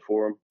nightmare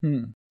for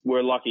them.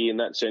 We're lucky in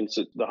that sense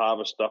that the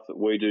harvest stuff that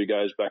we do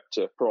goes back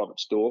to private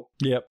store.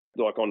 Yep.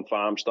 Like on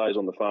farm, stays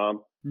on the farm,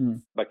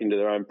 back into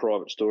their own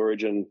private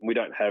storage, and we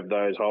don't have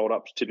those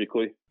hold-ups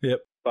typically. Yep.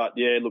 But,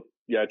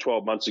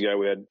 12 months ago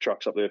we had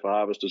trucks up there for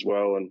harvest as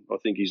well, and I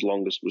think his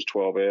longest was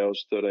 12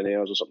 hours, 13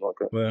 hours or something like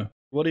that. Well,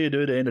 what do you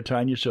do to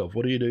entertain yourself?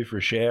 What do you do for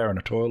a shower and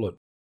a toilet?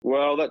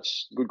 Well,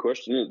 that's a good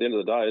question at the end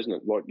of the day, isn't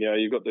it? Like,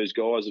 you've got these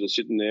guys that are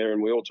sitting there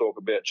and we all talk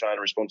about chain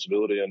of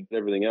responsibility and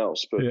everything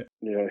else, but,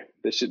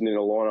 they're sitting in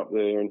a line up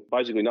there and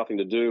basically nothing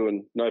to do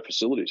and no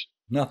facilities.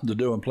 Nothing to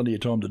do and plenty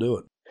of time to do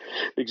it.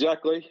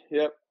 Exactly,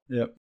 yep.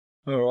 Yep.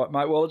 All right,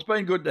 mate. Well, it's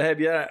been good to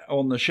have you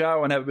on the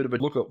show and have a bit of a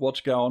look at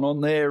what's going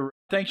on there.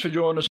 Thanks for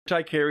joining us.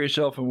 Take care of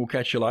yourself and we'll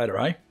catch you later,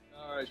 eh? No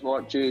worries,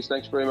 Mike. Cheers.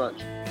 Thanks very much.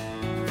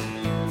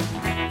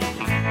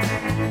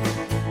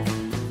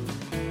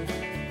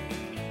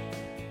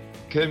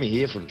 Kermie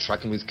here from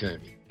Trucking with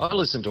Kermie. I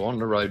listen to On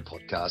the Road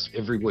podcast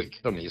every week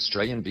on the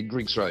Australian Big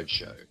Rigs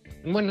Roadshow.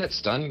 And when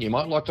that's done, you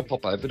might like to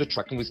pop over to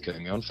Trucking with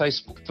Kermie on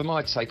Facebook for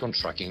my take on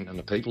trucking and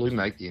the people who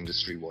make the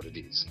industry what it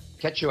is.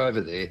 Catch you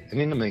over there, and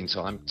in the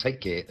meantime,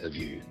 take care of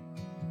you.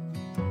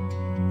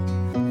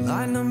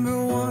 Line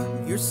number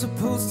one, you're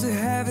supposed to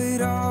have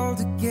it all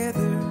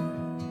together.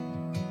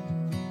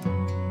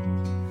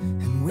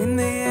 And when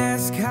they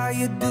ask how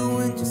you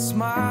doing, just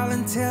smile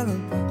and tell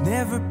them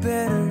never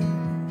better.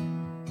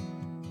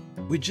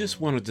 We just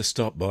wanted to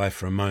stop by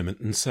for a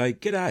moment and say,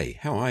 g'day,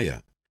 how are you?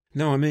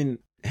 No, I mean,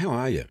 how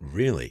are you,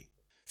 really?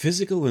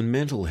 Physical and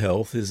mental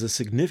health is a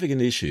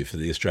significant issue for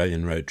the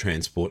Australian road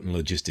transport and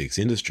logistics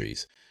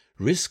industries.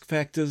 Risk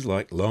factors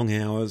like long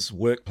hours,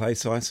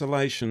 workplace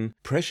isolation,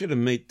 pressure to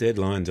meet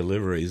deadline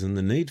deliveries, and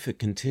the need for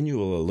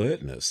continual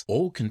alertness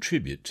all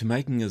contribute to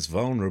making us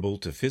vulnerable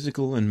to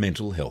physical and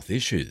mental health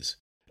issues.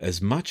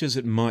 As much as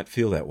it might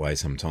feel that way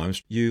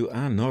sometimes, you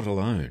are not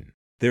alone.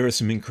 There are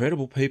some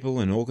incredible people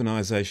and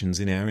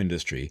organisations in our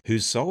industry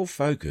whose sole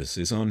focus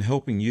is on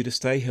helping you to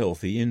stay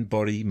healthy in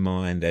body,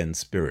 mind and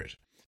spirit.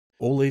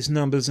 All these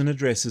numbers and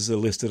addresses are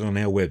listed on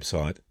our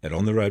website at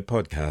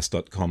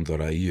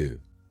ontheroadpodcast.com.au.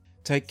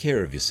 Take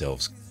care of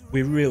yourselves.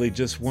 We really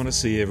just want to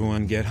see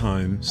everyone get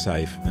home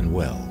safe and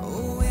well.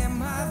 Oh,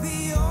 am I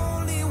the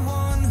only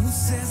one who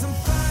says I'm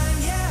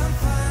fine? Yeah, I'm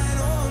fine.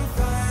 Oh, I'm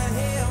fine.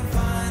 Hey, I'm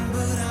fine,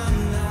 but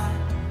I'm not.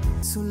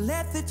 So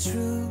let the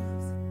truth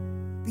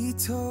be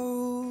told.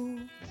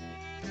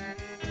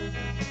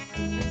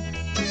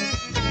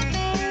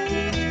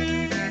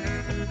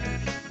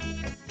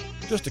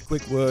 Just a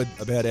quick word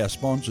about our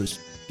sponsors.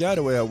 Go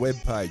to our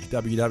webpage,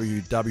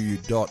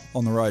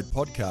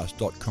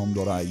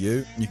 www.ontheroadpodcast.com.au.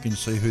 You can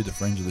see who the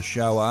friends of the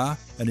show are,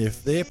 and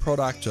if their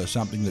products are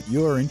something that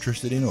you're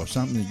interested in or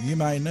something that you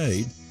may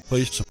need,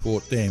 please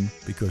support them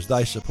because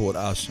they support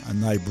us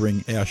and they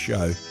bring our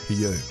show to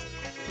you.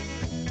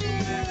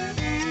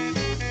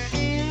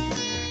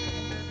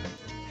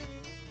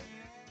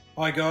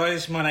 Hi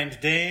guys, my name's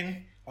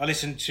Dan. I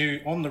listen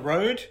to On the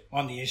Road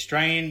on the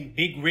Australian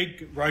Big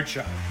Rig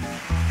Roadshow.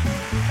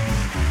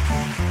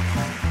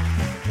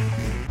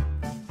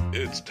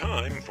 It's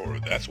time for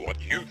That's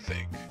What You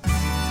Think.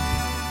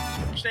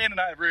 I'm standing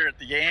over here at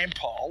the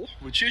Yampole,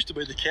 which used to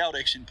be the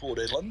Caldex in Port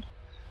Edland,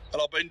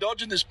 and I've been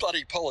dodging this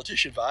bloody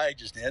politician for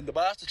ages now, and the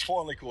bastard's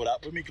finally caught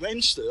up with me.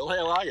 Glenn Steele,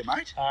 how are you,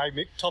 mate? Hey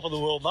Mick, top of the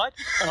world, mate.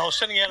 And I was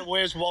sending out a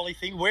Where's Wally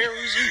thing. Where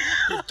is he?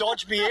 You've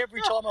dodged me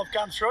every time I've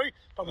come through,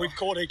 but we've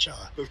caught each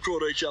other. We've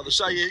caught each other.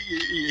 So you're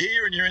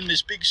here and you're in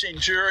this big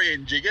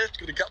Centurion jigger. It's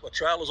got a couple of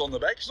trailers on the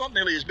back. It's not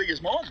nearly as big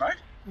as mine, mate.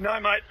 No,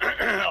 mate.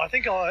 I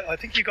think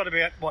you've got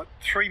about,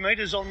 3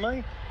 metres on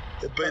me?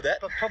 It'd be that.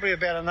 But probably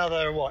about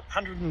another,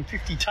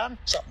 150 tonne?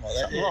 Something like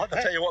that, yeah. I'll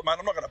tell you what, mate,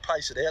 I'm not going to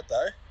pace it out,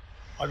 though.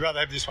 I'd rather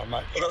have this one,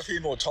 mate. I've got a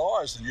few more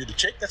tyres than you to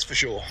check, that's for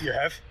sure. You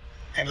have.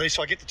 And at least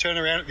I get to turn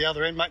around at the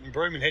other end, mate, and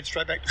broom and head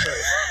straight back to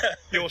Perth.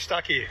 You're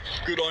stuck here.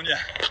 Good on you.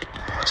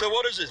 So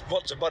what is this?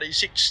 What's a buddy,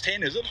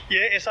 610, is it?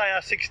 Yeah,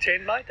 SAR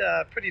 610, mate.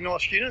 Pretty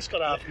nice unit. It's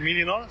got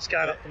 $500,000 on it. It's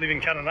going up to live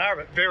in Kununurra,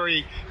 but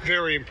very,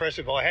 very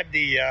impressive. I had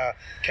the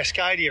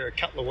Cascadia a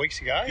couple of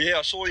weeks ago. Yeah,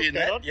 I saw you in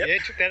that. Yep. Yeah,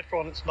 took that for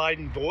on its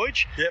maiden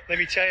voyage. Yep. Let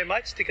me tell you,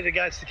 mate, stick it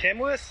against the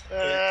Kenworth.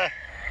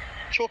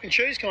 Chalk and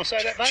cheese, can I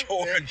say that, mate?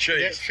 Chalk and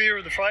cheese. Yeah, fear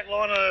of the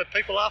Freightliner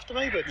people after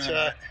me, but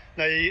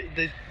no,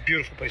 they're a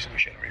beautiful piece of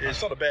machinery. Yeah,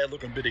 it's not a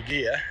bad-looking bit of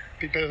gear. A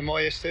bit better than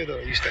my S2 that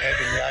I used to have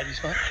in the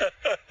 80s, mate.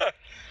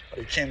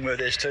 A Kenworth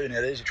S2, now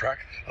there's a truck.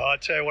 Oh, I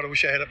tell you what, I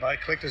wish I had it, mate.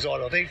 Collector's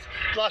item. I think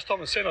last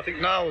time I seen, I think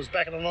Noah was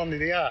backing it onto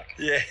the ark.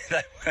 Yeah,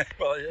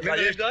 well, remember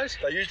those days?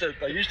 They used to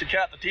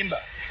cart the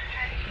timber.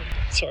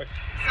 Sorry,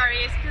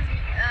 excuse me.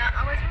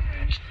 I was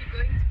wondering if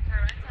you're going to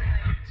Karratha by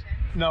any chance.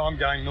 No, I'm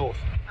going north.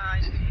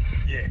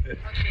 Yeah.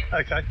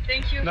 Okay.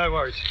 Thank you. No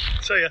worries.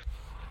 See ya.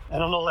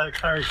 And I'm not allowed to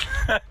carry.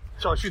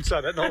 So I should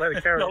say that. Not allowed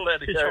to carry. Not allowed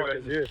to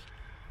carry.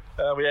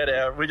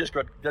 Yeah. We just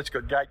got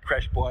gate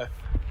crashed by a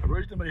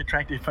reasonably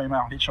attractive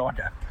female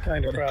hitchhiker.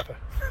 Going to Karratha.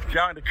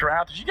 Going to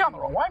Karratha. She's going the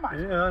wrong way, mate.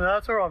 Yeah, no,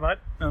 it's all right, mate.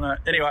 No.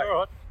 Anyway. It's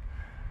all right.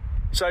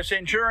 So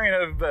Centurion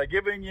have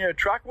given you a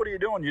truck. What are you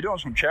doing? You're doing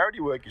some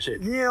charity work, you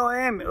said. Yeah, I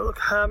am. Look,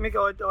 Mick,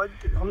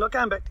 I'm not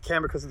going back to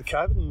Canberra because of the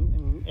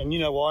COVID, and you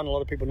know why, and a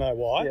lot of people know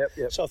why.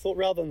 Yep. So I thought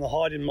rather than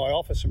hide in my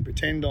office and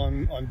pretend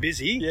I'm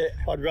busy,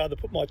 I'd rather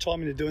put my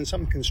time into doing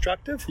something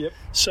constructive. Yep.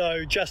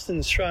 So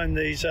Justin's thrown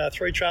these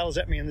 3 trailers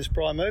at me in this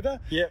Prime Mover.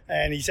 Yep.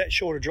 And he's that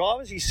short of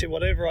drivers. He said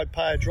whatever I'd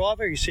pay a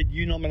driver, he said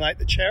you nominate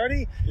the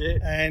charity. Yeah.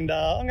 And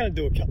I'm going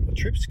to do a couple of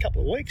trips, a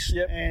couple of weeks.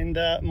 Yep. And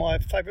my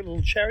favourite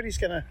little charity's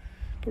going to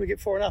probably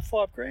get $4.5,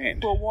 $5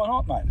 grand. Well, why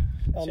not, mate?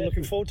 I'm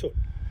looking forward to it.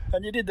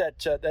 And you did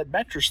that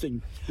mattress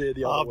thing there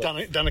the other week.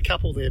 I've done a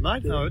couple there,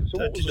 mate. Yeah. So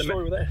what was the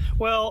story with that?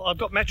 Well, I've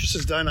got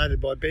mattresses donated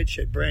by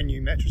Bedshed, brand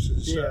new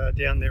mattresses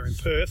down there in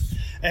Perth,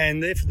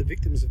 and they're for the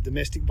victims of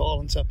domestic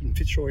violence up in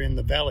Fitzroy and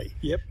the Valley.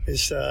 Yep.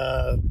 There's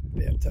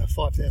about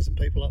 5,000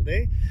 people up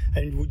there,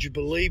 and would you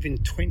believe in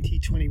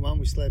 2021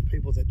 we still have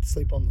people that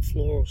sleep on the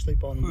floor or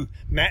sleep on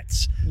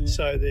mats? Yeah.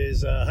 So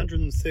there's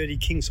 130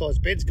 king-size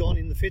beds gone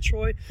in the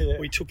Fitzroy. Yeah.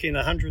 We took in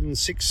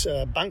 106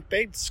 bunk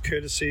beds,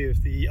 courtesy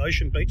of the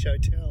Ocean Beach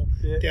Hotel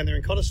down there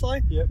in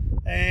Cottesloe. Yep.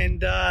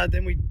 And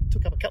then we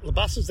took up a couple of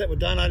buses that were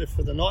donated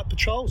for the night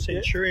patrol.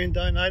 Centurion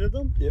donated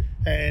them. Yep.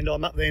 And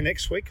I'm up there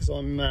next week because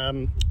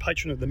I'm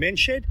patron of the Men's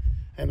Shed,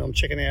 and I'm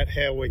checking out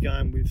how we're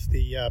going with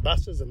the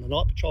buses and the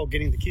night patrol,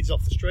 getting the kids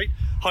off the street.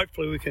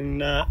 Hopefully we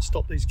can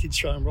stop these kids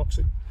throwing rocks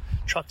at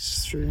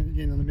trucks through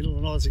in the middle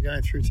of the night as they're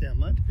going through town,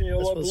 mate. Yeah,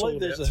 well, I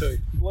believe there's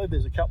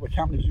a couple of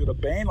companies who've got a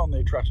ban on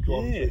their trucks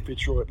driving through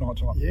Fitzroy at night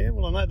time. Yeah,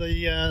 well, I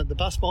know the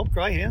bus mob,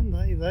 Greyhound,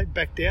 they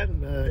backed out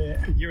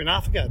a year and a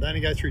half ago. They only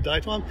go through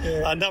daytime.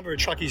 Yeah. A number of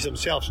truckies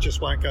themselves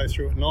just won't go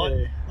through at night.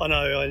 Yeah. I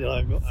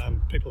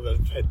know people that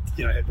have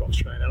had rocks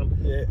thrown at them.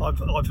 Yeah. I've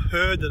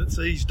heard that it's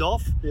eased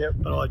off,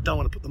 but I don't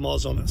want to put the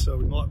moz on it, so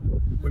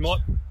we might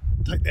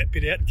take that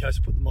bit out in case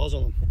I put the moz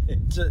on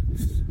them.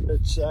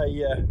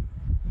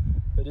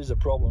 It is a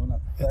problem, isn't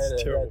it?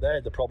 It's terrible. They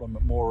had the problem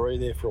at Moree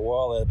there for a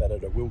while. They had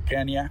it at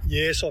Wilcannia.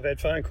 Yes, I've had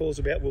phone calls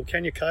about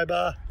Wilcannia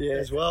Cobar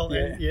as well.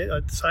 Yeah.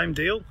 And same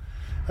deal.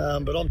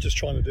 But I'm just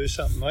trying to do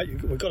something, mate.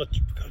 We've got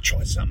to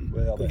try something.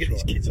 Well, we'll get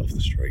these kids off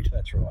the street.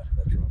 That's right.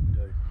 We do.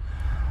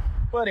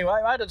 Well,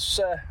 anyway, mate, it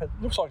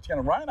looks like it's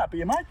going to rain up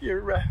here, mate.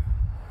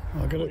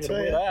 I've got to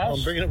tell you,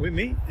 I'm bringing it with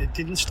me. It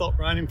didn't stop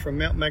raining from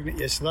Mount Magnet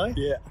yesterday.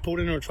 Yeah. I pulled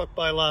into a truck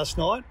bay last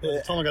night. By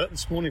the time I got up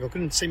this morning, I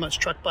couldn't see much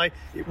truck bay.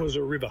 It was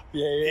a river.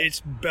 Yeah. It's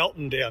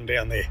belting down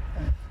there.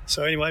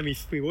 So anyway, my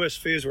worst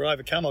fears were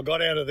overcome. I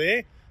got out of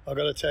there. I've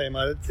got to tell you,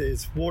 mate,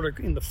 there's water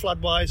in the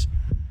floodways.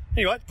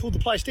 Anyway, cooled the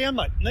place down,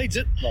 mate. Needs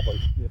it.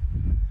 Lovely. Yep.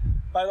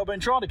 Mate, I've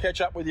been trying to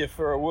catch up with you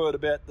for a word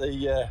about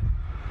the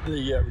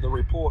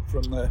report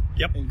from the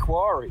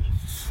inquiry,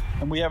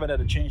 and we haven't had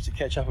a chance to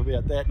catch up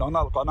about that. And I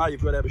know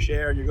you've got to have a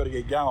shower and you've got to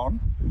get going.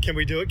 Can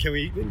we do it? Can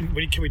we do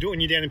it when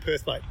you're down in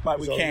Perth, mate? Mate,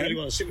 we can. I really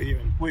want to sit with you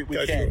and we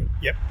go can. through it.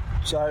 Yep.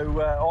 So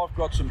I've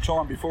got some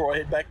time before I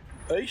head back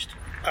east.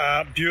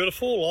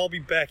 Beautiful. I'll be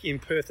back in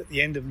Perth at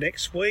the end of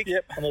next week.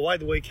 Yep. I'm away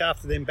the week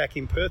after, then back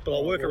in Perth, but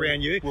I'll work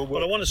around you.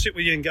 But I want to sit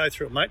with you and go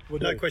through it, mate.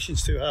 No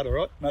questions too hard, all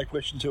right? No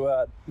question too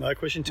hard. No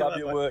question too hard. Love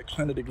your work,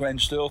 Senator Glenn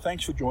Still.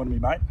 Thanks for joining me,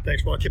 mate.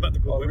 Thanks, mate. Keep up the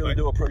good work, I really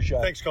do appreciate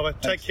it. Thanks, Cobbo.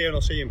 Take care, and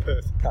I'll see you in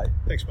Perth. Okay.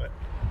 Thanks, mate.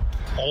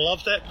 I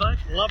love that, mate.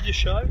 Love your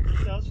show.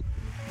 It does.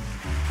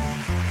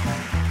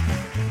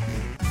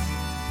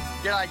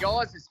 G'day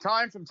guys, it's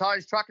Tone from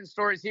Tone's Trucking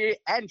Stories here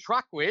and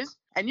Truck Whiz,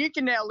 and you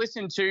can now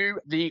listen to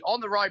the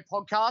On the Road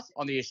podcast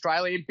on the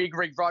Australian Big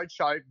Rig Road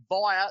Show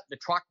via the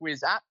Truck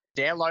Whiz app.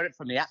 Download it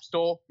from the App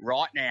Store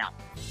right now.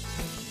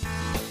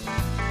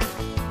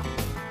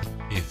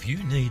 If you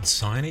need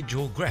signage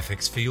or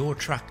graphics for your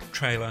truck,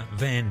 trailer,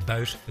 van,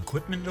 boat,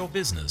 equipment or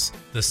business,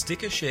 the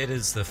Sticker Shed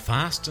is the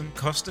fast and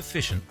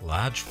cost-efficient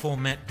large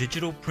format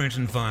digital print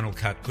and vinyl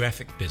cut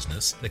graphic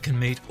business that can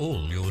meet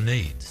all your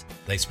needs.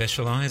 They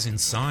specialise in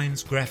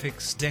signs,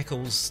 graphics,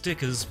 decals,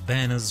 stickers,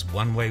 banners,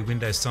 one-way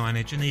window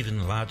signage and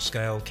even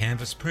large-scale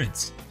canvas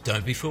prints.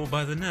 Don't be fooled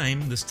by the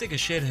name, the Sticker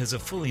Shed has a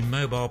fully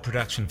mobile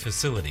production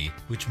facility,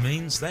 which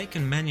means they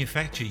can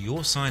manufacture your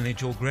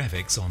signage or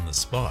graphics on the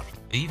spot.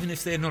 Even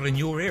if they're not in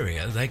your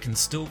area, they can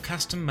still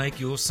custom make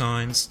your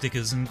signs,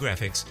 stickers and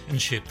graphics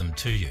and ship them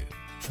to you.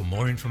 For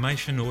more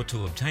information or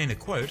to obtain a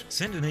quote,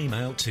 send an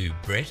email to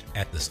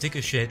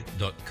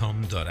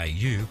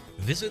brett@thestickershed.com.au,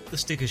 visit the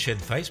Sticker Shed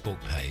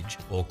Facebook page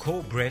or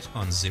call Brett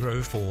on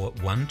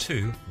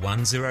 0412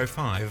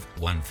 105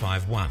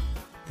 151.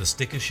 The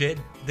Sticker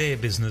Shed, their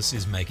business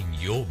is making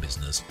your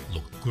business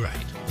look great.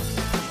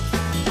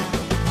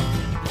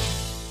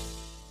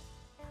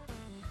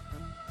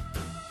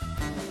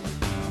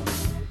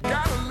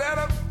 Got a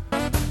letter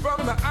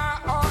from the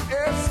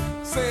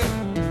IRS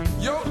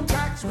saying your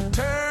tax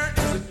return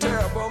is a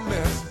terrible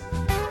mess.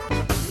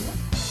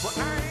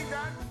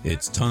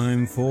 It's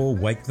time for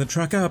Wake the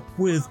Truck Up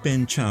with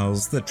Ben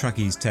Charles, the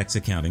Truckies Tax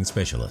Accounting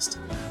Specialist.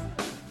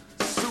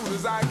 As soon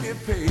as I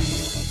get paid.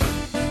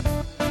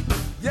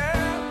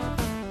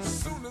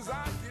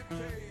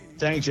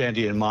 Thanks,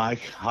 Andy and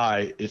Mike.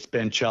 Hi, it's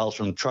Ben Charles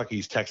from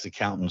Truckies Tax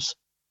Accountants.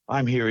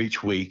 I'm here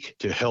each week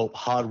to help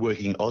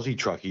hardworking Aussie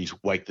truckies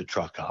wake the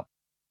truck up.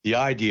 The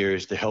idea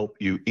is to help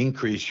you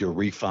increase your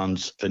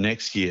refunds for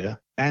next year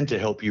and to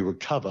help you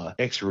recover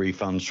extra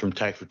refunds from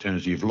tax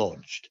returns you've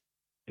lodged.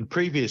 In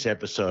previous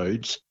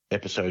episodes,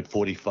 episode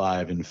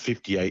 45 and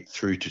 58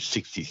 through to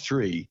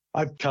 63,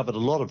 I've covered a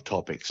lot of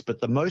topics,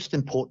 but the most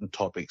important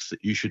topics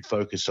that you should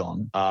focus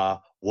on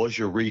are, was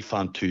your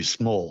refund too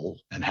small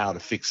and how to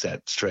fix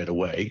that straight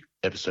away,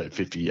 episode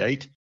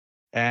 58,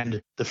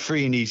 and the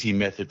free and easy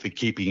method for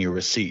keeping your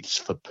receipts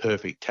for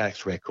perfect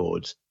tax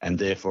records and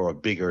therefore a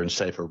bigger and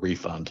safer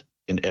refund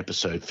in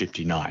episode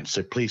 59.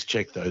 So please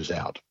check those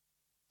out.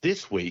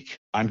 This week,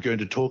 I'm going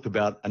to talk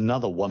about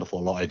another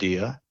wonderful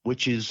idea,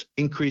 which is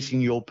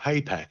increasing your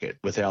pay packet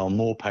with our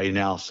More Pay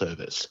Now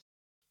service.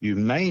 You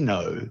may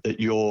know that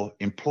your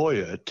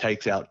employer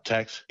takes out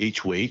tax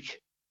each week.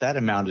 That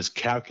amount is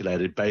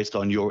calculated based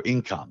on your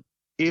income.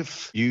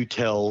 If you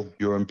tell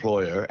your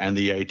employer and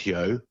the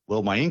ATO,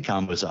 well, my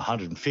income was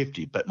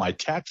 150, but my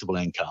taxable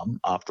income,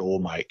 after all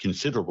my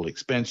considerable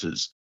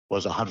expenses,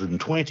 was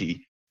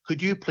 120,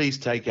 could you please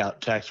take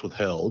out tax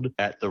withheld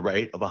at the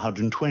rate of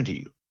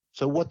 120?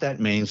 So what that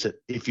means that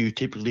if you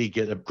typically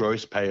get a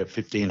gross pay of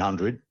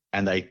 $1,500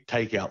 and they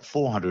take out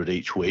 $400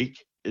 each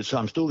week, so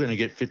I'm still going to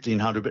get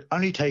 $1,500, but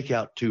only take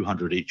out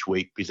 $200 each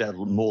week because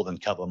that'll more than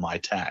cover my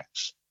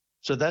tax.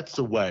 So that's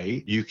the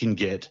way you can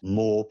get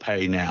more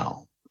pay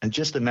now. And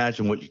just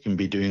imagine what you can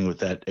be doing with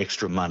that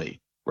extra money.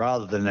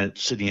 Rather than it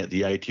sitting at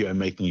the ATO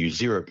making you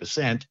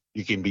 0%,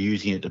 you can be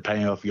using it to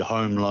pay off your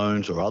home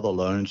loans or other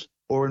loans,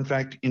 or in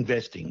fact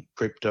investing,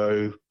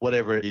 crypto,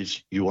 whatever it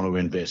is you want to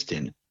invest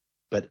in.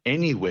 But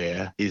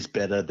anywhere is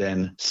better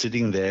than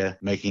sitting there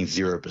making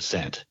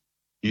 0%.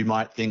 You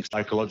might think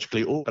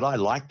psychologically, oh, but I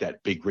like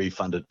that big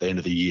refund at the end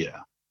of the year.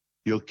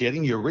 You're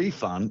getting your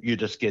refund, you're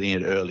just getting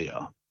it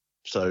earlier.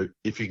 So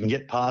if you can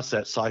get past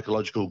that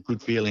psychological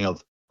good feeling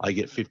of I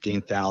get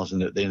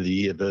 $15,000 at the end of the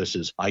year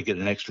versus I get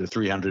an extra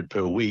 $300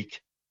 per week,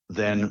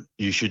 then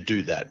you should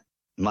do that.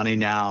 Money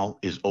now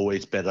is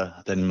always better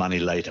than money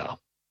later.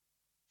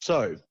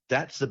 So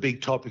that's the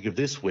big topic of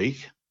this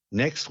week.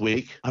 Next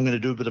week, I'm going to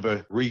do a bit of a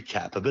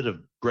recap, a bit of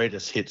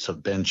greatest hits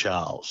of Ben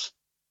Charles.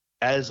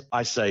 As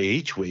I say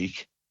each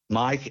week,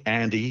 Mike,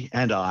 Andy,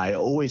 and I are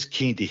always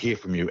keen to hear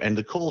from you, and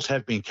the calls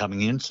have been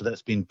coming in, so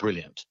that's been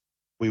brilliant.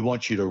 We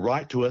want you to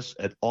write to us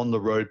at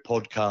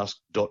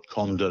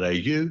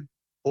ontheroadpodcast.com.au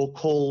or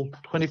call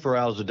 24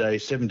 hours a day,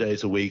 7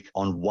 days a week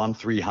on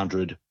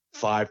 1300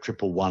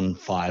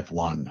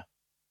 51151.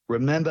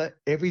 Remember,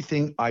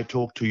 everything I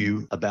talk to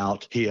you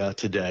about here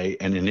today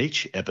and in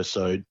each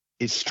episode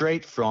is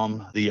straight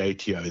from the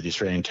ATO, the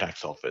Australian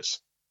Tax Office.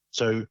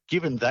 So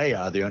given they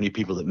are the only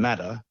people that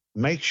matter,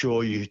 make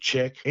sure you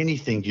check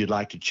anything you'd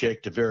like to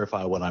check to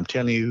verify what I'm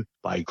telling you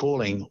by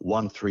calling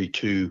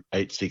 132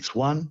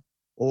 861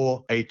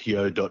 or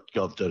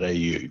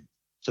ato.gov.au.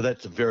 So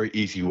that's a very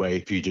easy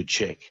way for you to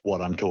check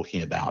what I'm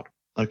talking about.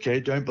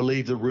 Okay, don't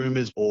believe the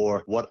rumors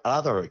or what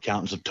other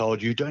accountants have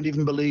told you. Don't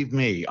even believe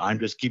me. I'm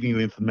just giving you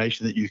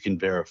information that you can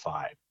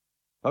verify.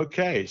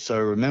 Okay, so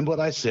remember what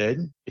I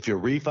said. If your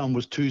refund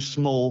was too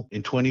small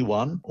in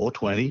 21 or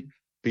 20,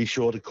 be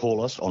sure to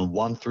call us on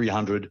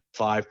 1300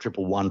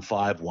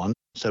 51151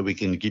 so we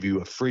can give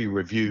you a free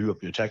review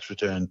of your tax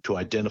return to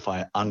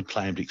identify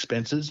unclaimed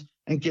expenses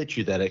and get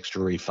you that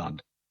extra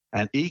refund.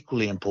 And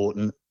equally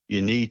important,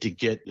 you need to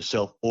get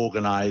yourself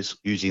organized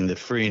using the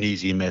free and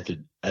easy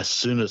method as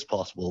soon as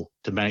possible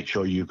to make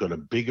sure you've got a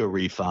bigger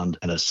refund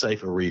and a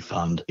safer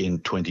refund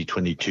in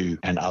 2022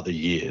 and other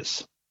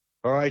years.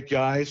 All right,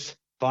 guys.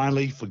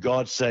 Finally, for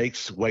God's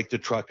sakes, wake the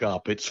truck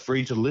up. It's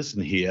free to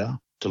listen here,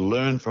 to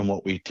learn from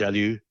what we tell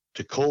you,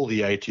 to call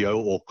the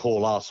ATO or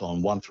call us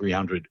on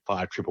 1300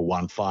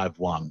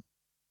 51151.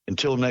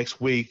 Until next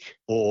week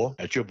or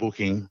at your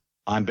booking,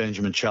 I'm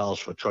Benjamin Charles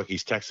for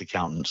Truckies Tax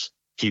Accountants.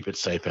 Keep it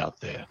safe out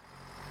there.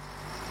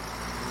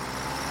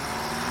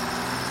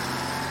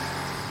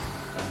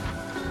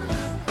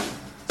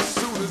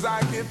 Soon as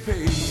I get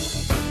paid.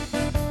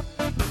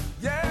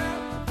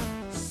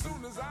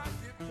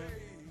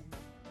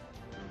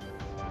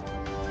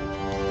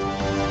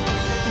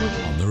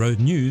 On the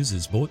Road News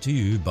is brought to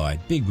you by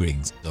Big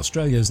Rigs,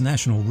 Australia's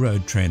national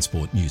road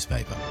transport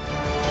newspaper.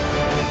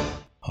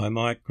 Hi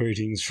Mike,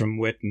 greetings from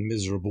wet and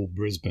miserable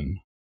Brisbane.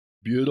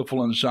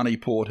 Beautiful and sunny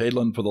Port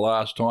Hedland for the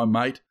last time,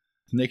 mate.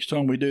 Next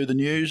time we do the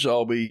news,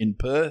 I'll be in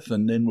Perth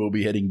and then we'll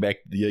be heading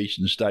back to the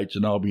eastern states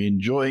and I'll be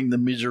enjoying the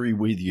misery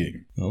with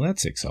you. Well,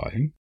 that's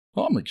exciting.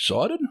 I'm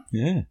excited.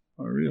 Yeah.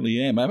 I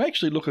really am. I'm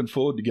actually looking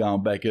forward to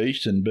going back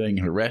east and being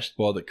harassed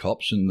by the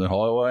cops and the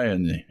highway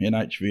and the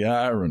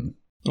NHVR and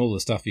all the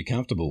stuff you're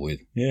comfortable with.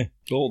 Yeah.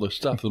 All the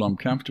stuff that I'm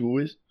comfortable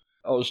with.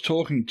 I was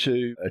talking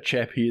to a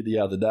chap here the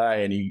other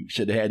day and he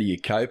said, how do you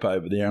cope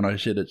over there? And I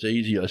said, it's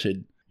easy. I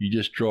said, you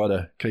just try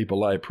to keep a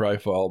low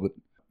profile, but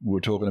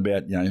we're talking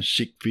about,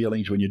 sick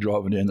feelings when you're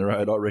driving down the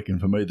road. I reckon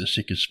for me the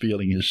sickest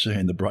feeling is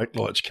seeing the brake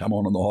lights come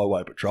on the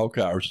highway patrol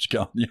car as it's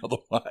going the other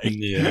way.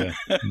 Yeah,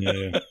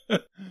 yeah.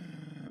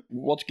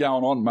 What's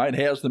going on, mate?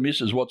 How's the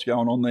missus? What's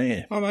going on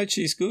there? Oh, mate,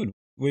 she's good.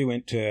 We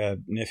went to our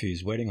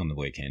nephew's wedding on the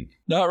weekend.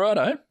 No,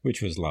 righto.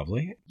 Which was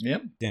lovely.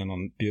 Yep. Down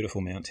on beautiful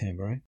Mount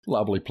Tamborine.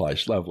 Lovely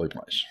place, lovely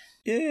place.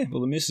 Yeah,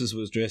 well, the missus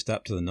was dressed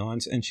up to the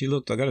nines and she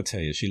looked, I got to tell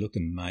you, she looked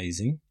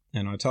amazing.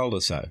 And I told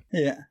her so.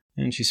 Yeah.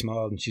 And she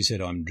smiled and she said,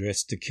 I'm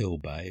dressed to kill,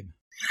 babe.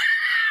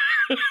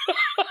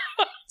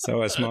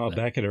 So I smiled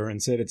back at her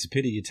and said, it's a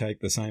pity you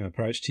take the same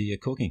approach to your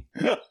cooking.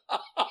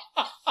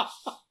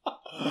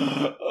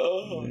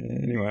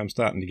 Anyway, I'm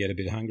starting to get a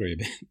bit hungry a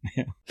bit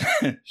now.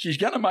 She's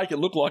going to make it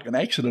look like an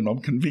accident, I'm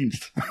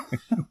convinced.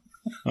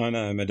 I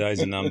know, my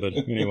days are numbered.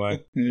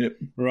 Anyway, Yep.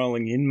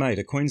 rolling in, mate.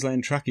 A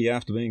Queensland truckie,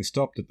 after being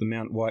stopped at the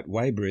Mount White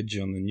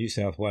Weighbridge on the New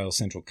South Wales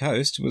Central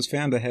Coast, was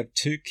found to have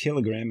 2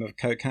 kilograms of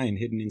cocaine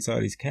hidden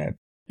inside his cab.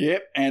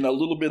 Yep, and a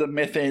little bit of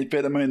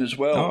methamphetamine as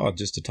well. Oh,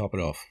 just to top it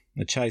off.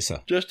 A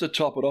chaser. Just to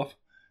top it off.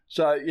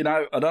 So, you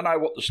know, I don't know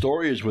what the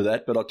story is with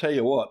that, but I'll tell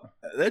you what,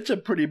 that's a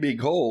pretty big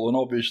haul, and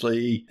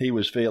obviously he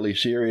was fairly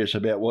serious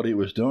about what he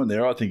was doing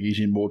there. I think he's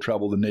in more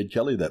trouble than Ned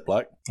Kelly, that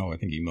bloke. Oh, I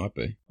think he might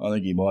be. I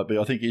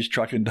think his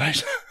trucking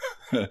days,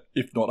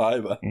 if not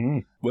over,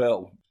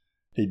 well,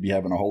 he'd be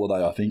having a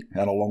holiday, I think,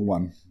 and a long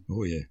one.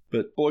 Oh, yeah.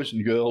 But boys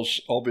and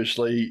girls,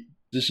 obviously,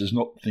 this is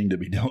not the thing to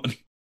be doing.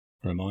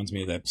 Reminds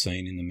me of that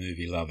scene in the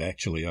movie Love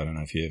Actually. I don't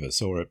know if you ever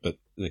saw it, but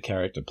the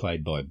character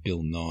played by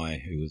Bill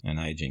Nye, who was an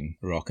ageing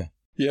rocker.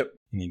 Yep.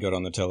 And he got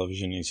on the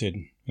television and he said,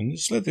 and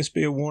just let this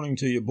be a warning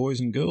to you boys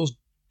and girls,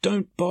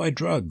 don't buy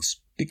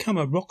drugs. Become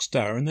a rock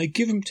star and they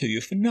give them to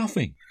you for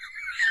nothing.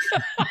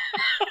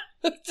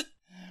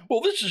 Well,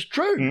 this is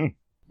true.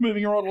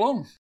 Moving right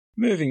along.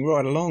 Moving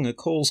right along, a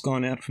call's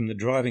gone out from the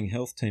driving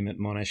health team at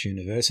Monash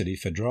University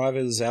for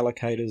drivers,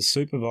 allocators,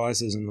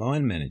 supervisors and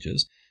line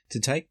managers to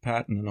take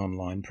part in an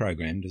online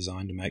program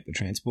designed to make the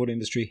transport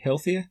industry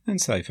healthier and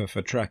safer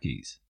for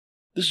truckies.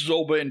 This is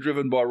all being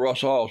driven by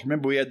Ross Isles.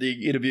 Remember we had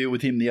the interview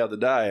with him the other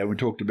day and we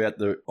talked about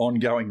the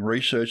ongoing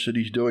research that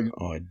he's doing?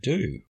 I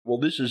do. Well,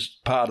 this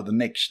is part of the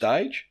next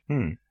stage.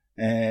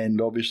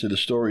 And obviously the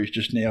story's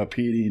just now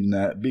appeared in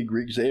Big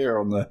Rigs there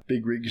on the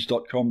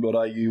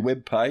bigrigs.com.au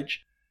webpage.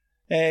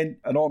 And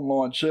an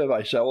online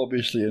survey, so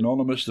obviously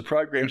anonymous. The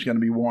program's going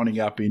to be winding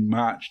up in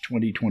March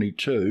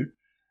 2022.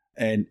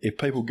 And if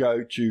people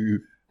go to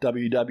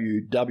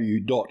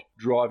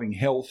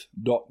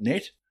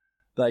www.drivinghealth.net,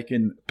 they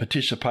can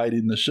participate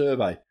in the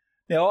survey.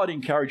 Now, I'd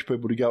encourage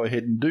people to go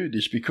ahead and do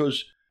this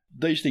because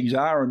these things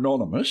are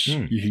anonymous.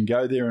 You can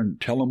go there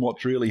and tell them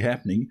what's really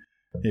happening.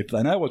 If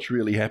they know what's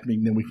really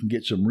happening, then we can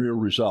get some real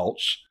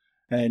results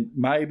and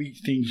maybe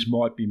things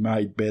might be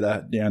made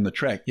better down the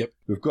track. Yep.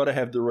 We've got to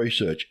have the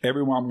research.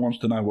 Everyone wants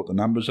to know what the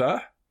numbers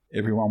are.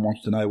 Everyone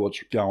wants to know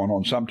what's going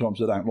on. Sometimes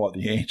they don't like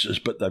the answers,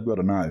 but they've got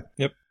to know.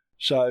 Yep.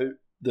 So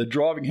the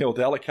Driving Health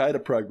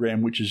Allocator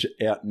program, which is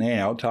out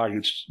now,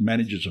 targets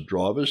managers of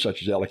drivers,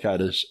 such as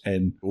allocators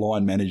and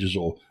line managers,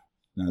 or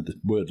the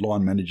word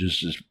line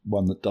managers is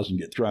one that doesn't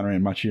get thrown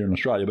around much here in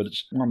Australia, but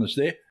it's one that's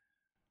there.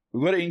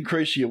 We've got to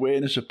increase the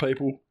awareness of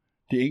people,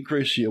 to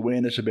increase the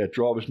awareness about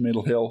drivers'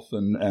 mental health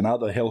and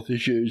other health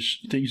issues,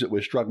 things that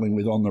we're struggling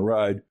with on the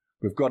road.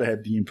 We've got to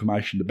have the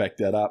information to back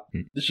that up.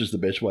 This is the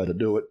best way to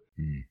do it.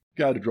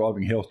 Go to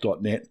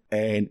drivinghealth.net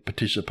and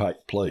participate,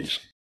 please.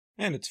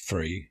 And it's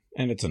free,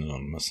 and it's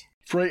anonymous.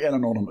 Free and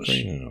anonymous.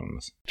 Free and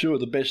anonymous. Two of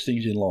the best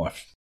things in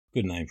life.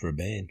 Good name for a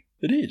band.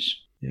 It is.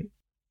 Yep.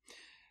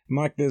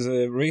 Mike, there's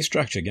a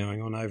restructure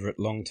going on over at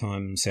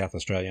long-time South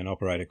Australian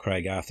operator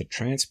Craig Arthur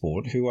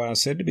Transport, who are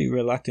said to be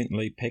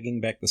reluctantly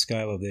pegging back the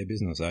scale of their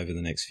business over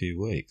the next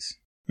few weeks.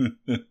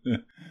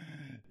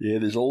 Yeah,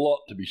 there's a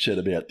lot to be said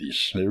about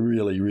this. There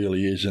really,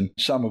 really is, and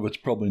some of it's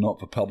probably not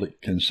for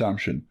public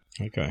consumption.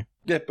 Okay.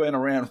 They've been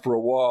around for a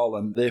while,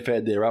 and they've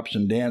had their ups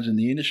and downs in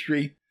the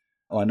industry.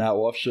 I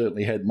know I've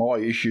certainly had my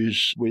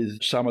issues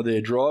with some of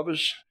their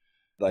drivers.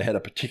 They had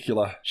a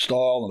particular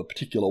style and a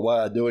particular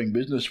way of doing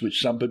business, which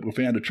some people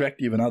found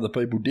attractive and other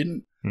people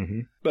didn't.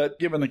 But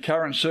given the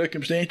current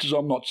circumstances,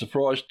 I'm not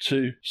surprised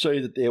to see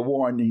that they're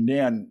winding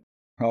down.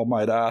 Old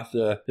mate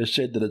Arthur has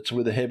said that it's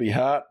with a heavy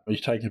heart.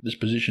 He's taken this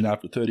position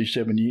after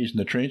 37 years in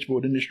the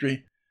transport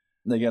industry.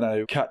 They're going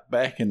to cut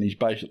back, and he's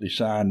basically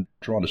saying,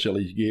 trying to sell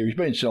his gear. He's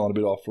been selling a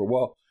bit off for a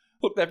while.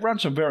 Look, they've run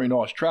some very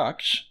nice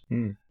trucks.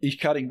 He's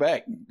cutting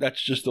back.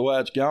 That's just the way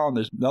it's going.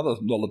 There's another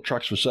lot of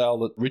trucks for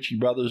sale at Ritchie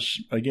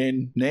Brothers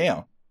again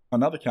now,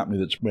 another company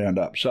that's wound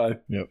up. So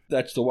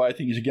That's the way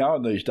things are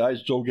going these days.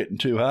 It's all getting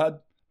too hard.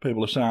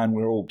 People are saying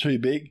we're all too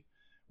big.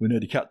 We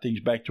need to cut things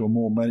back to a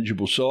more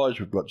manageable size.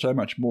 We've got so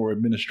much more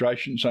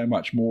administration, so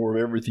much more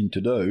of everything to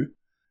do.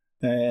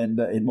 And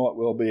it might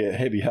well be a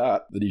heavy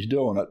heart that he's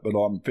doing it, but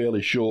I'm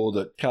fairly sure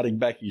that cutting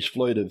back his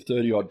fleet of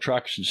 30-odd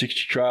trucks and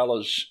 60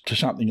 trailers to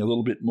something a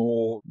little bit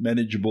more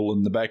manageable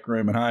in the back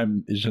room at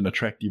home is an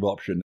attractive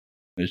option.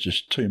 There's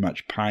just too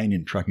much pain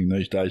in trucking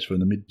these days for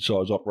the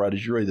mid-size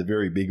operators. You're either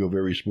very big or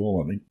very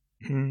small, I think.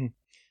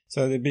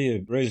 So there'd be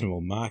a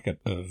reasonable market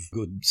of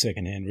good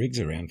second-hand rigs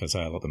around for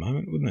sale at the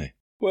moment, wouldn't there?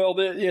 Well,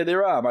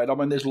 there are, mate. I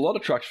mean, there's a lot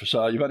of trucks for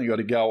sale. You've only got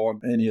to go on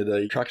any of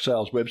the truck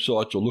sales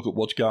websites or look at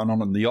what's going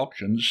on in the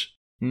auctions.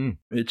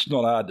 It's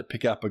not hard to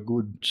pick up a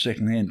good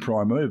second-hand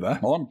prime mover.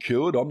 I'm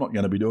cured. I'm not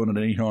going to be doing it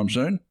anytime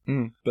soon.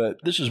 But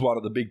this is one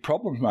of the big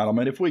problems, mate. I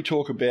mean, if we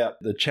talk about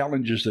the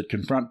challenges that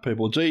confront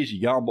people, it's easy.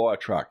 Go and buy a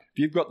truck. If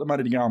you've got the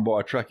money to go and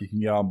buy a truck, you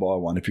can go and buy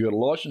one. If you've got a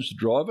licence to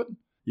drive it,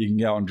 you can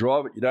go and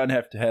drive it. You don't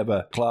have to have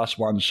a Class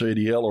 1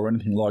 CDL or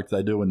anything like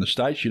they do in the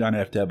States. You don't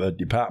have to have a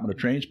Department of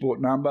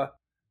Transport number.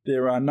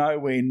 There are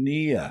nowhere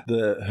near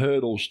the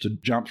hurdles to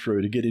jump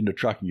through to get into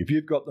trucking. If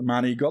you've got the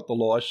money, got the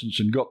licence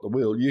and got the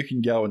will, you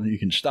can go and you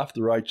can stuff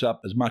the rates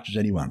up as much as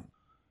anyone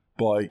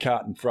by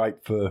carting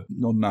freight for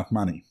not enough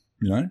money,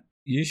 you know.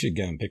 You should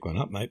go and pick one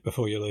up, mate,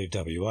 before you leave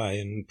WA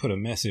and put a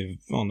massive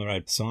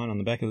on-the-road sign on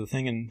the back of the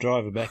thing and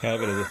drive it back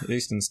over to the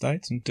eastern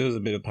states and do us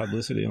a bit of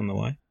publicity on the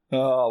way.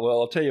 Oh,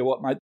 well, I'll tell you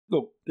what, mate.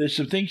 Look, there's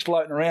some things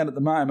floating around at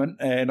the moment,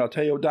 and I'll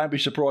tell you what, don't be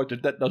surprised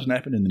if that doesn't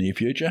happen in the near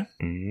future.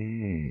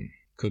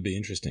 Could be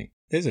interesting.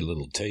 There's a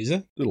little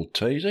teaser. Little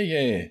teaser,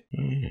 yeah.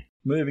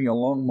 Moving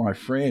along, my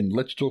friend,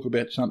 let's talk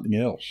about something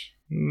else.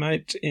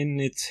 Mate, in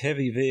its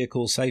heavy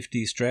vehicle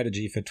safety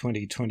strategy for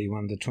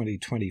 2021 to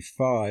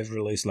 2025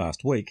 released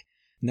last week,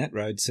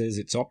 NatRoad says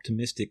it's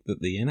optimistic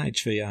that the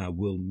NHVR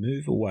will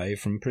move away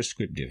from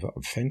prescriptive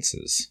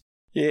offences.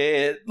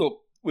 Yeah,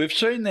 look, we've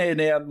seen there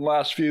now in the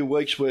last few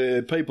weeks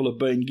where people have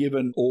been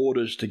given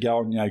orders to go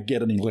and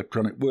get an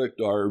electronic work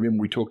diary.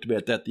 Remember we talked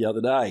about that the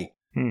other day.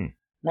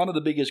 One of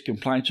the biggest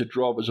complaints that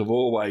drivers have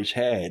always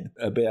had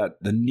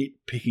about the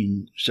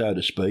nitpicking, so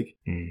to speak,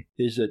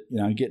 is that,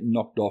 getting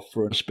knocked off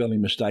for a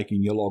spelling mistake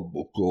in your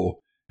logbook or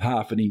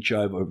half an inch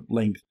over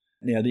length.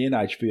 Now, the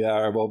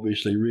NHVR have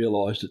obviously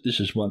realised that this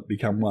has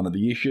become one of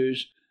the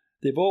issues.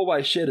 They've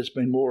always said it's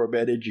been more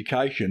about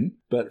education,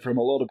 but from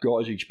a lot of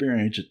guys'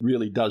 experience, it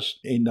really does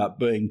end up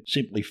being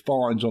simply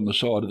fines on the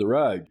side of the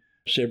road,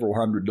 several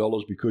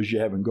 $100s because you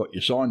haven't got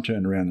your sign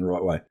turned around the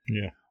right way.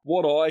 Yeah.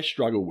 What I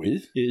struggle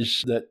with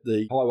is that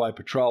the highway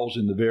patrols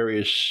in the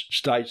various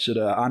states that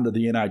are under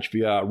the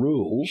NHVR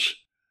rules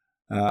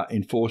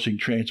enforcing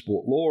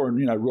transport law,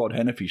 and, Rod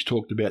Hannafy's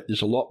talked about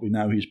this a lot. We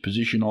know his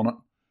position on it.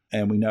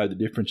 And we know the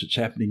difference that's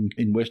happening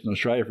in Western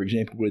Australia, for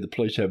example, where the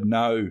police have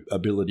no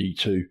ability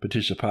to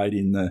participate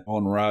in the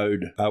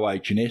on-road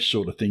OH&S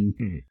sort of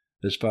thing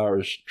as far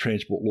as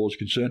transport law is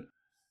concerned.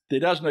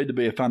 There does need to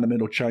be a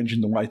fundamental change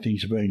in the way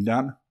things are being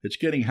done. It's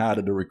getting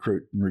harder to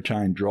recruit and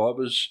retain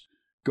drivers.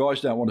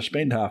 Guys don't want to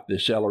spend half their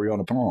salary on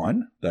a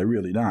fine. They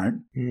really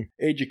don't.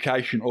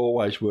 Education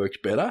always works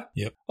better.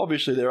 Yep.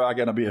 Obviously, there are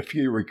going to be a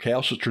few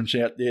recalcitrants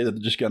out there that are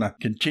just going to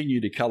continue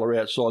to colour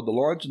outside the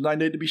lines, and they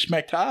need to be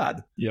smacked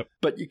hard. Yep.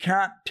 But you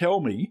can't tell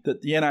me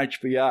that the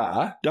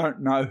NHVR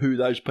don't know who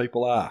those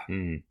people are.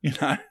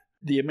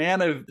 The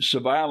amount of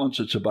surveillance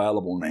that's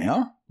available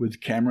now with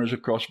cameras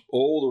across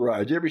all the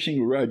roads, every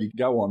single road you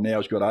go on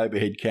now has got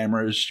overhead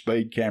cameras,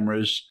 speed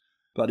cameras,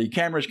 bloody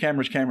cameras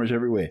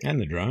everywhere. And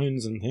the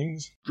drones and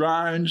things.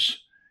 Drones.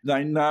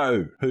 They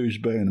know who's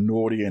being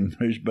naughty and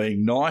who's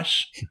being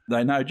nice.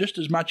 They know just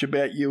as much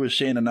about you as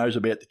Santa knows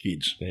about the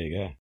kids. There you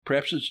go.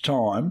 Perhaps it's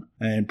time,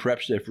 and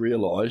perhaps they've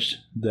realised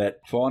that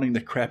finding the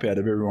crap out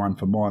of everyone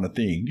for minor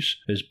things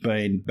has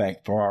been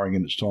backfiring,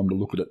 and it's time to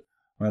look at it.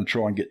 I'm going to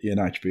try and get the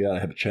NHVR to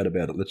have a chat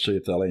about it. Let's see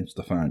if they'll answer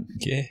the phone.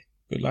 Yeah,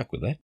 good luck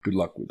with that. Good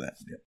luck with that,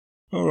 yeah.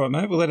 All right,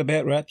 mate, well, that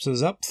about wraps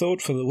us up.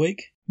 Thought for the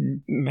week.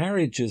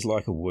 Marriage is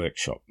like a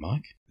workshop,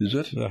 Mike. Is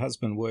it? The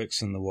husband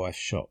works and the wife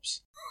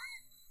shops.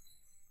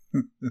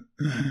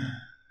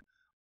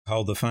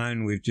 Hold the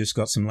phone. We've just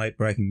got some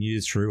late-breaking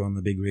news through on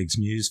the Big Rigs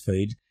news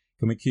feed.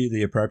 Can we cue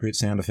the appropriate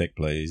sound effect,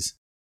 please?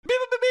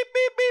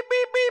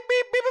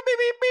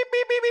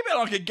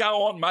 I could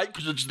go on, mate,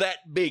 because it's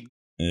that big.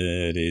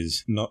 It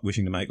is. Not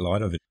wishing to make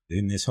light of it.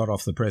 In this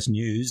hot-off-the-press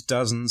news,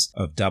 dozens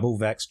of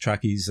double-vax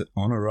truckies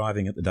on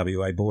arriving at the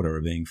WA border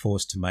are being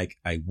forced to make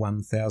a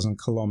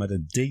 1,000-kilometre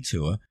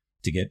detour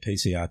to get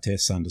PCR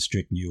tests under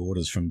strict new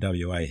orders from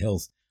WA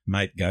Health.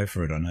 Mate, go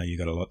for it. I know you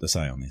got a lot to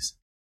say on this.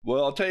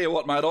 Well, I'll tell you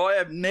what, mate, I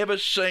have never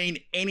seen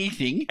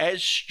anything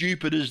as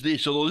stupid as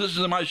this, although this is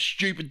the most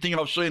stupid thing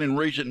I've seen in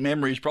recent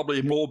memory, is probably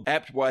a more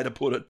apt way to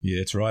put it.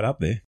 Yeah, it's right up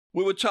there.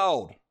 We were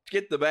told,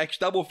 get the vax,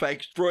 double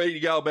vaxxed, free to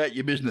go about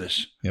your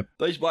business. Yep.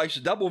 These blokes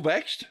are double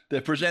vaxxed.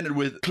 They're presented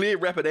with clear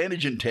rapid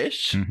antigen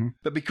tests,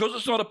 but because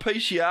it's not a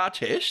PCR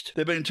test,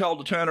 they've been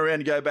told to turn around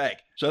and go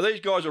back. So these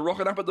guys are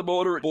rocking up at the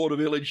border at Border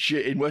Village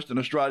in Western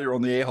Australia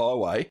on the air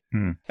highway,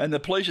 and the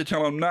police are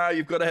telling them, no,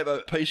 you've got to have a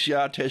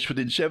PCR test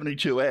within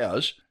 72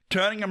 hours,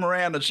 turning them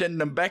around and sending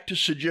them back to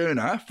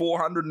Ceduna,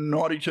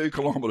 492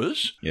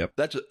 kilometres. Yep.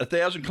 That's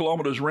 1,000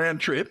 kilometres round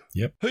trip.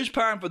 Yep. Who's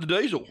paying for the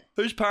diesel?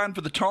 Who's paying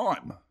for the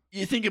time?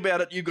 You think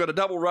about it, you've got a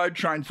double road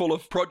train full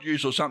of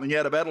produce or something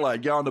out of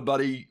Adelaide going to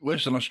bloody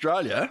Western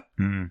Australia.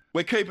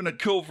 We're keeping it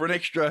cool for an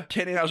extra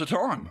 10 hours of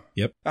time.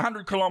 Yep.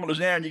 100 kilometres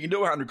now, and you can do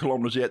 100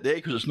 kilometres out there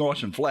because it's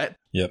nice and flat.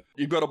 Yep.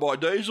 You've got to buy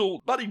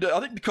diesel. I think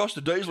the cost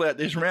of diesel out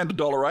there is around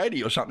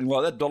 $1.80 or something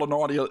like that,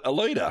 $1.90 a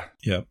litre.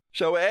 Yep.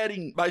 So we're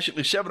adding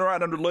basically 700 or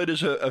 800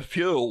 litres of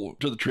fuel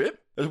to the trip,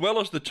 as well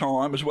as the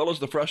time, as well as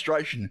the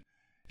frustration.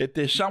 If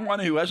there's someone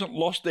who hasn't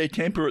lost their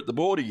temper at the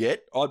border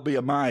yet, I'd be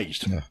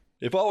amazed. Yeah.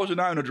 If I was an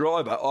owner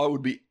driver, I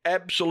would be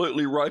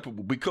absolutely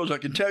ropeable, because I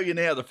can tell you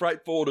now the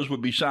freight forwarders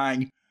would be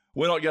saying,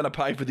 we're not going to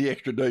pay for the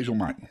extra diesel,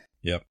 mate.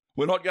 Yep.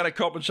 We're not going to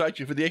compensate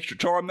you for the extra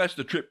time. That's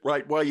the trip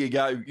rate. Where you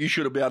go, you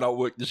should have been able to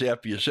work this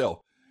out for yourself.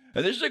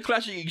 And this is a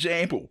classic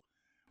example.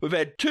 We've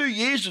had 2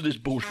 years of this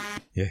bullshit.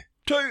 Yeah.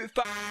 2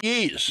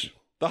 years.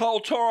 The whole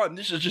time,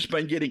 this has just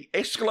been getting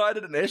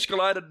escalated and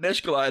escalated and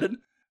escalated.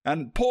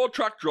 And poor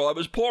truck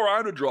drivers, poor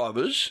owner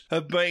drivers,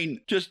 have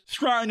been just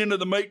thrown into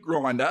the meat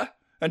grinder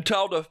and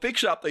told to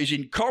fix up these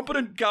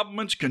incompetent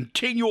government's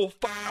continual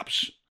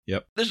fuck-ups.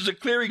 Yep. This is a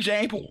clear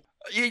example.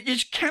 You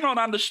just cannot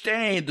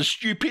understand the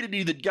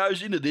stupidity that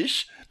goes into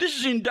this. This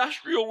is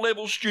industrial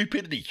level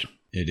stupidity.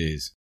 It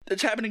is.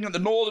 It's happening at the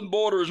northern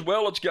border as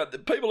well. It's got the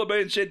people are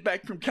being sent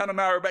back from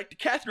Kununurra back to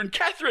Katherine.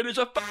 Katherine is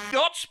a fucking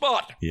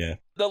hotspot. Yeah.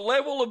 The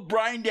level of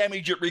brain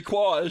damage it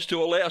requires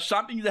to allow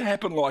something to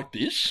happen like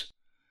this,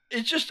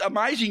 it's just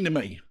amazing to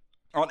me.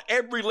 On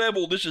every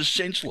level, this is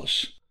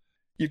senseless.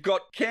 You've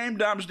got Cam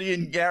Dumsney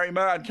and Gary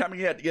Martin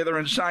coming out together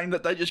and saying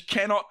that they just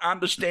cannot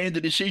understand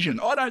the decision.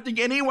 I don't think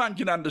anyone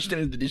can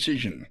understand the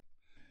decision.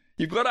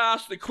 You've got to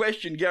ask the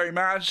question, Gary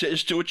Martin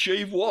says, to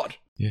achieve what?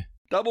 Yeah.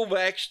 Double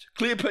vaxxed,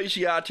 clear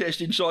PCR test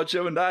inside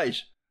 7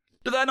 days.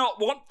 Do they not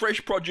want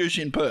fresh produce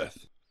in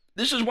Perth?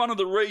 This is one of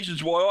the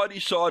reasons why I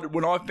decided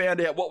when I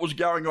found out what was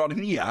going on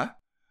here,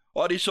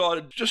 I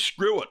decided just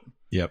screw it.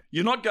 Yep.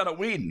 You're not going to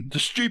win. The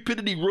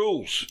stupidity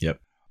rules. Yep.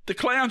 The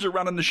clowns are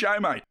running the show,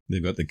 mate.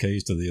 They've got the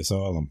keys to the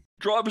asylum.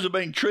 Drivers are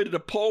being treated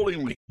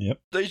appallingly. Yep.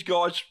 These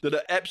guys that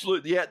are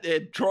absolutely out there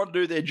trying to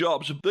do their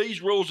jobs,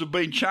 these rules have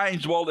been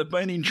changed while they've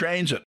been in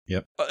transit.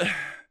 Yep.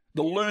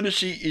 The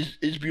lunacy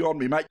is beyond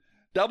me, mate.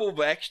 Double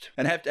vaxxed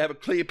and have to have a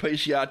clear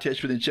PCR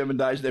test within 7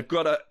 days. They've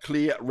got a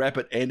clear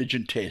rapid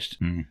antigen test.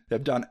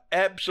 They've done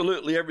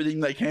absolutely everything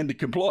they can to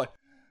comply.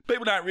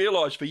 People don't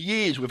realise for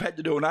years we've had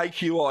to do an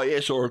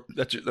AQIS, or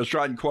that's the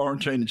Australian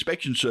Quarantine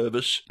Inspection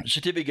Service,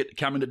 certificate to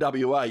come into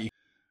WA. You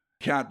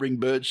can't bring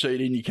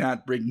birdseed in, you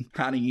can't bring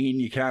honey in,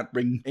 you can't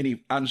bring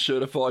any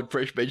uncertified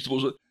fresh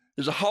vegetables.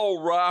 There's a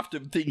whole raft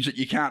of things that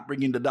you can't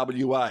bring into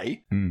WA.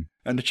 And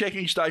the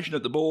checking station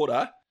at the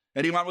border,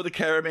 anyone with a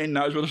caravan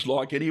knows what it's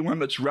like. Anyone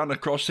that's run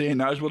across there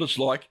knows what it's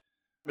like.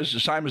 It's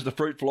the same as the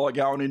fruit fly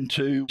going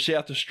into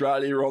South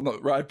Australia on the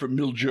road from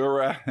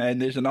Mildura,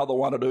 and there's another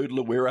one at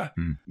Oodlawirra.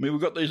 I mean,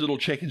 we've got these little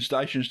checking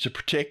stations to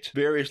protect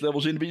various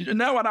levels of individuals, and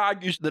no one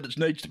argues that it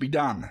needs to be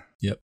done.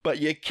 Yep. But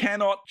you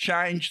cannot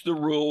change the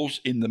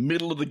rules in the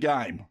middle of the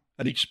game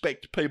and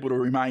expect people to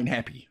remain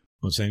happy.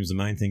 Well, it seems the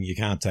main thing you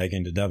can't take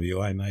into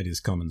WA, mate,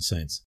 is common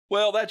sense.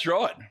 Well, that's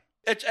right.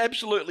 It's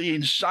absolutely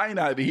insane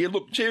over here.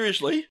 Look,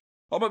 seriously,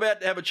 I'm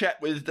about to have a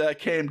chat with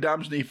Cam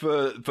Dumsney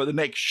for the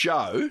next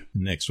show.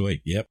 Next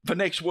week, yep. For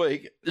next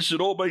week. This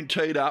had all been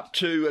teed up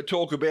to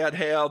talk about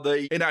how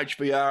the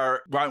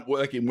NHVR won't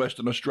work in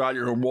Western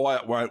Australia and why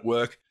it won't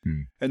work.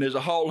 And there's a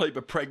whole heap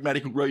of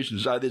pragmatic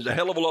reasons. So there's a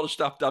hell of a lot of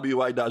stuff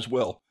WA does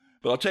well.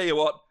 But I'll tell you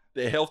what,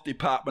 their health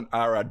department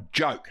are a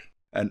joke.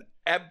 An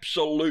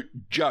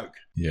absolute joke.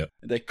 Yep.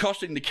 They're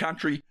costing the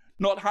country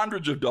not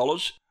hundreds of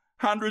dollars,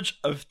 hundreds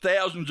of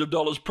thousands of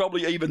dollars,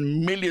 probably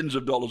even millions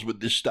of dollars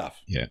with this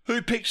stuff. Yeah.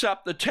 Who picks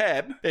up the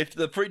tab if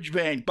the fridge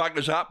van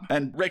buggers up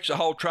and wrecks a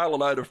whole trailer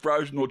load of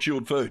frozen or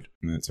chilled food?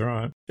 That's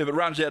right. If it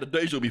runs out of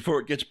diesel before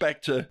it gets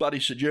back to bloody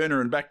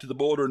Sojourner and back to the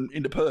border and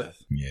into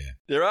Perth. Yeah.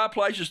 There are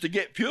places to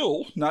get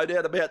fuel, no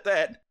doubt about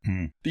that.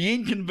 The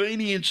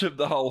inconvenience of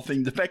the whole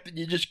thing, the fact that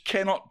you just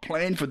cannot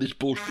plan for this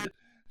bullshit,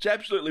 it's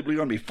absolutely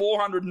beyond me.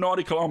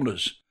 490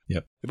 kilometres.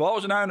 Yep. If I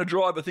was an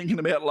owner-driver thinking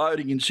about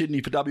loading in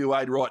Sydney for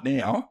WA right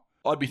now,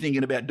 I'd be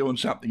thinking about doing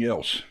something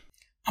else.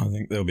 I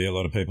think there'll be a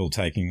lot of people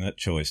taking that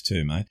choice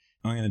too, mate.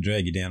 I'm going to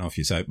drag you down off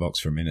your soapbox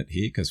for a minute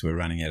here because we're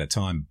running out of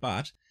time.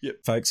 But,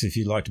 folks, if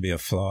you'd like to be a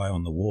fly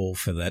on the wall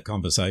for that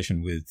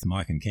conversation with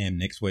Mike and Cam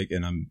next week,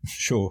 and I'm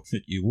sure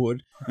that you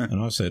would,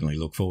 and I certainly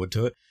look forward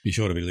to it, be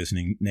sure to be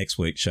listening next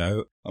week's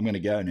show. I'm going to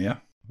go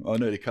now. I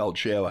need a cold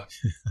shower.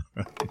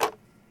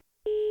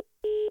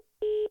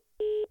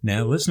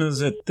 Now,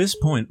 listeners, at this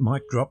point,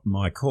 Mike dropped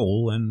my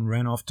call and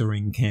ran off to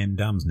ring Cam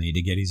Dumsney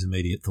to get his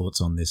immediate thoughts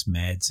on this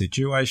mad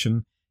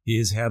situation.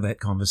 Here's how that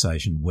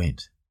conversation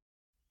went.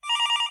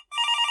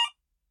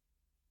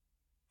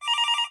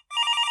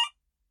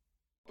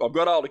 I've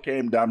got hold of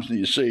Cam Dumsney,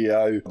 the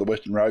CEO of the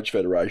Western Roads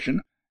Federation.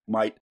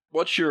 Mate,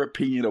 what's your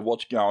opinion of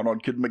what's going on?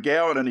 Could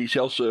McGowan and his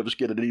health service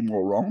get it any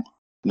more wrong?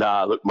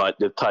 Nah, look, mate,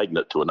 they've taken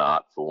it to an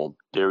art form.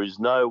 There is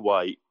no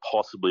way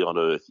possibly on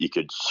earth you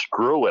could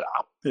screw it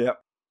up. Yeah.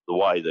 The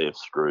way they've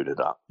screwed it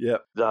up.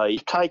 Yep.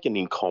 They've taken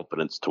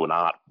incompetence to an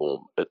art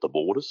form at the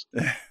borders.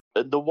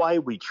 And the way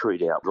we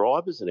treat our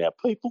drivers and our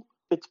people,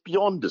 it's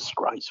beyond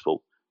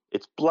disgraceful.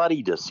 It's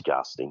bloody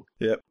disgusting.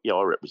 Yep. You know,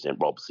 I represent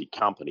obviously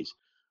companies.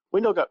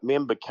 We've not got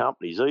member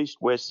companies, East,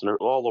 West, and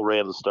all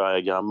around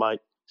Australia going, mate,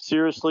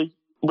 seriously,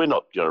 we're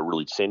not going to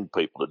really send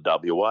people to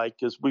WA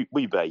because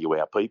we value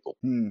our people.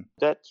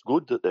 That's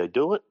good that they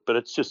do it, but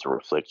it's just a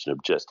reflection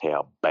of just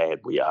how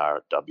bad we are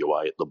at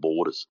WA at the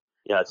borders.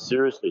 Yeah,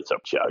 seriously, it's a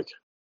joke.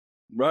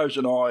 Rose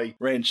and I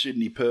ran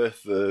Sydney-Perth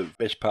for the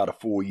best part of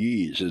 4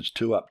 years as a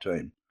two-up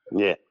team.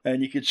 Yeah.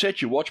 And you could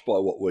set your watch by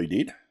what we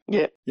did.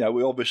 Yeah. You know,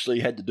 we obviously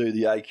had to do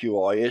the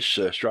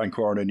AQIS, Australian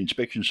Quarantine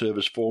Inspection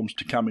Service forms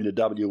to come into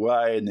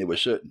WA, and there were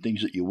certain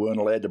things that you weren't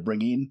allowed to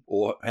bring in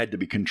or had to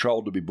be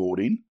controlled to be brought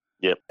in.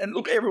 Yep. And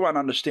look, everyone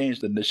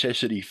understands the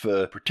necessity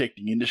for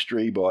protecting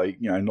industry by,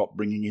 you know, not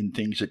bringing in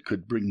things that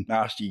could bring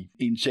nasty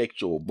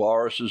insects or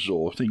viruses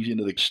or things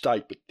into the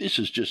state. But this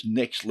is just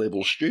next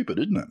level stupid,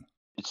 isn't it?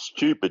 It's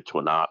stupid to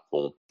an art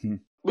form.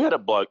 We had a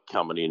bloke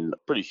coming in,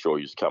 pretty sure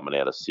he was coming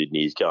out of Sydney.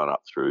 He's going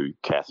up through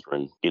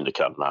Katherine into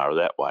Kununurra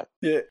that way.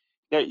 Yeah.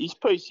 Now, his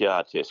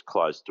PCR test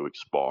close to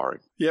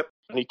expiring. Yep.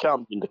 And he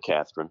comes into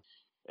Catherine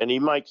and he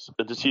makes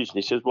a decision.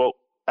 He says, well,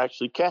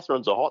 actually,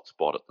 Catherine's a hot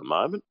spot at the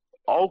moment.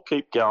 I'll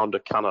keep going to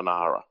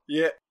Kununurra.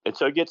 Yeah. And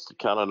so he gets to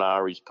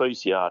Kununurra. His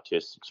PCR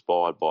test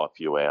expired by a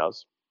few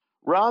hours.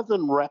 Rather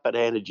than rapid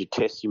antigen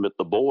test him at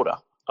the border,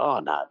 oh,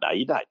 no,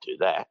 you don't do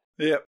that.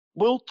 Yep.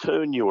 We'll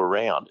turn you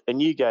around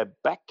and you go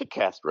back to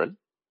Catherine,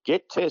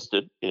 get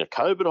tested in a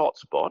COVID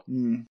hotspot,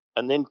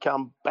 and then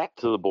come back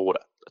to the border.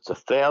 It's a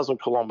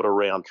 1,000-kilometre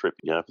round trip,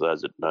 for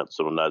those that don't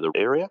sort of know the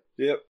area.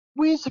 Yep.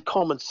 Where's the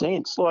common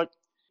sense? Like,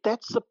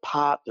 that's the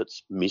part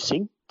that's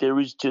missing. There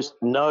is just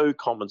no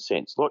common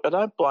sense. Like, I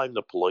don't blame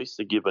the police.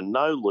 They're given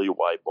no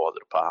leeway by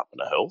the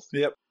Department of Health.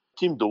 Yep.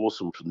 Tim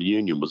Dawson from the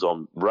union was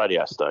on the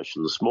radio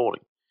station this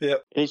morning.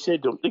 Yep. And he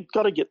said to them, they've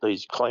got to get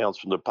these clowns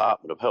from the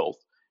Department of Health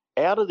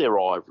out of their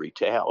ivory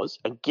towers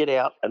and get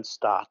out and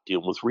start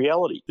dealing with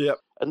reality. Yep.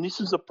 And this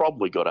is the problem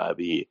we got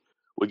over here.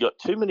 We got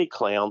too many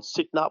clowns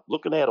sitting up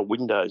looking out of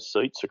window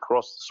seats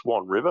across the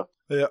Swan River.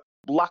 Yep.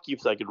 Lucky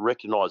if they could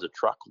recognise a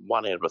truck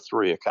 1 out of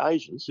 3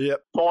 occasions.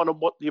 Yep. Finding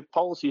what the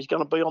policy is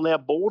going to be on our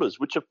borders,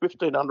 which are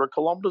 1,500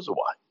 kilometres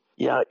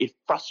away. It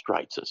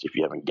frustrates us if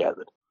you haven't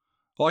gathered.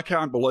 I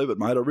can't believe it,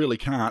 mate. I really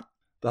can't.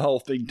 The whole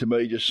thing to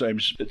me just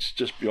seems it's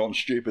just beyond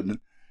stupid. And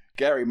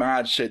Gary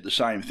Marge said the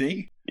same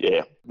thing.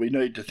 Yeah. We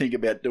need to think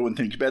about doing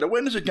things better.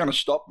 When is it going to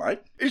stop,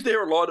 mate? Is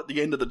there a light at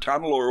the end of the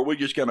tunnel, or are we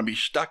just going to be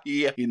stuck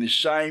here in this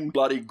same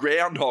bloody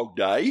Groundhog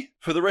Day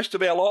for the rest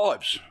of our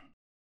lives?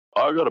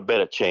 I've got a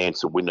better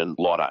chance of winning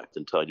Lotto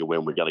than telling you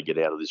when we're going to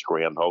get out of this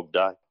Groundhog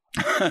Day.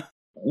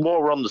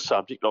 While we're on the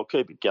subject, I'll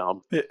keep it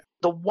going. Yeah.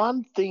 The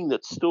one thing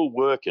that's still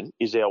working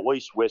is our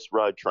east-west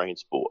road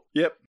transport.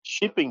 Yep.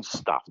 Shipping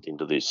stuffed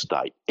into this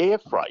state. Air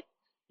freight.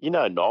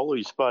 Nola,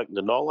 you've spoken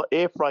to Nola.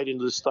 Air freight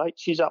into the state,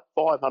 she's up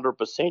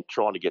 500%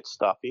 trying to get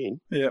stuff in.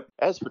 Yep.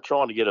 As for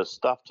trying to get her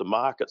stuff to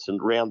markets and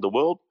around the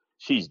world,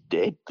 she's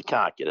dead. They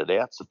can't get it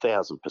out. It's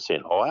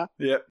 1,000% higher.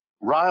 Yep.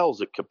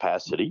 Rails at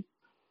capacity.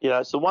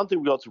 So one thing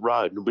we've got to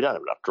road, and we don't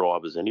have enough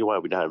drivers anyway.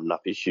 We don't have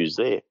enough issues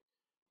there.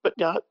 But,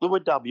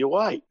 we're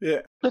WA.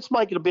 Yeah. Let's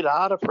make it a bit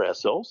harder for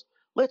ourselves.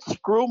 Let's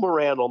screw them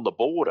around on the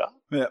border.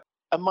 Yeah.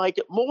 And make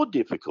it more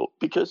difficult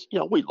because,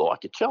 we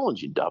like a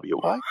challenge in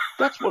WA.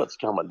 That's what it's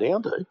coming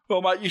down to.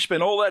 Well, mate, you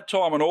spent all that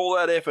time and all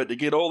that effort to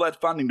get all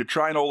that funding to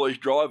train all these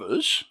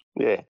drivers.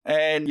 Yeah.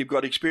 And you've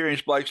got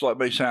experienced blokes like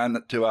me saying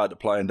that too hard to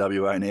play in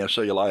WA now,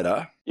 see you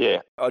later.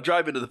 Yeah. I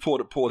drove into the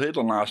port at Port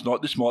Hedland last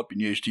night. This might be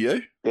news to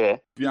you. Yeah.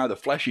 The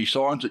flashy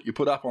signs that you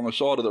put up on the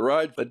side of the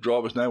road, let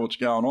drivers know what's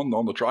going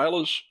on the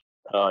trailers.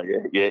 Oh,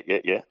 yeah.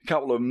 A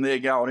couple of them there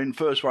going in.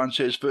 First one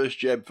says first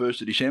jab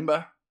 1st of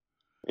December.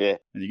 Yeah.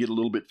 And you get a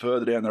little bit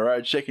further down the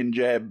road. Second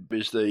jab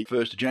is the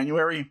 1st of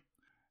January.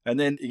 And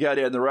then you go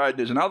down the road,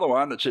 there's another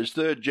one that says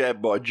third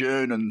jab by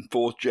June and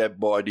fourth jab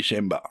by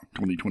December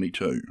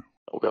 2022.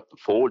 We've got the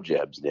 4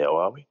 jabs now,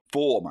 are we?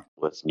 4, mate.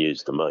 That's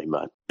news to me,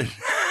 mate.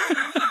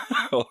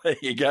 Well, there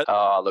you go.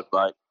 Look,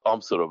 mate,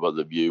 I'm sort of of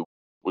the view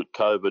with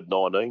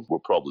COVID-19, we'll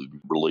probably be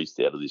released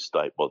out of this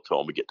state by the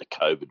time we get to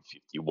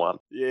COVID-51.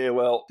 Yeah,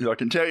 well, I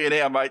can tell you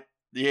now, mate,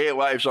 the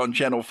airwaves on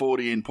Channel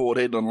 40 in Port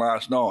Hedland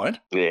last night.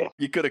 Yeah.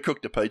 You could have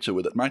cooked a pizza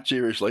with it, mate,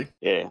 seriously.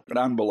 Yeah.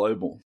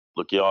 Unbelievable.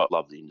 Look, I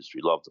love the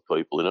industry, love the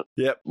people in it.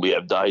 Yep. We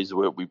have days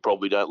where we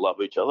probably don't love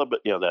each other,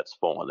 but, that's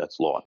fine, that's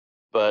life.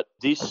 But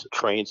this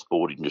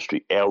transport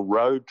industry, our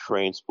road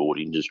transport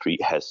industry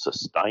has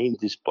sustained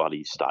this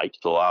bloody state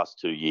for the last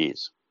 2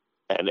 years.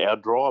 And our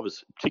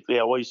drivers, particularly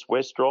our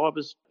east-west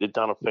drivers, they've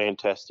done a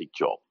fantastic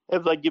job.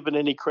 Have they given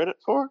any credit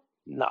for it?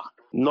 No,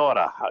 not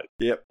a hope.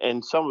 Yep.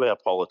 And some of our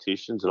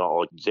politicians, and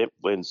I'll exempt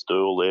Glenn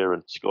Stirl there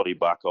and Scotty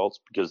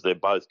Buckholz because they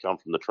both come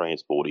from the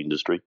transport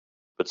industry.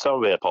 But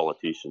some of our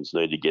politicians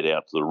need to get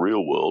out to the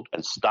real world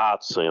and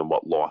start seeing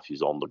what life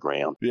is on the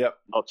ground. Yep.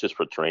 Not just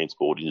for the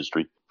transport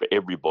industry, for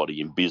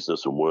everybody in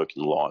business and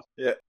working life.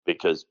 Yep.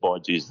 Because, by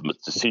geez, the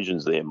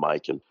decisions they're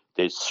making,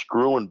 they're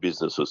screwing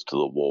businesses to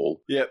the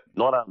wall. Yep.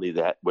 Not only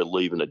that, we're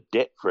leaving a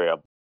debt for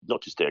our,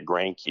 not just our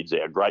grandkids,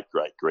 our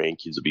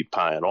great-great-grandkids will be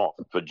paying off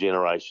for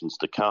generations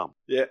to come.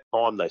 Yeah.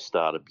 Time they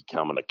started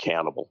becoming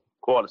accountable.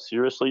 Quite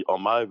seriously,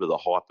 I'm over the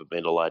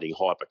hyperventilating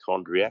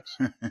hypochondriacs.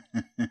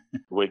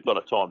 We've got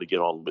a time to get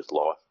on with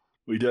life.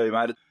 We do,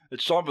 mate.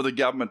 It's time for the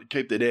government to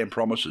keep their damn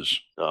promises.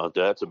 Oh,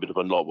 that's a bit of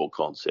a novel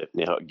concept.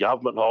 Now,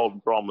 government holding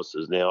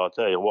promises. Now, I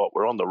tell you what,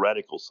 we're on the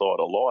radical side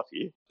of life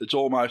here. It's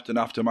almost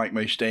enough to make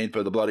me stand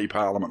for the bloody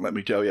parliament, let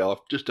me tell you. I'm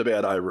just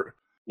about over it.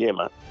 Yeah,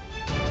 mate.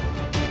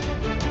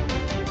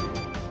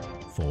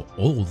 For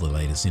all the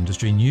latest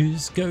industry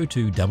news, go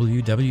to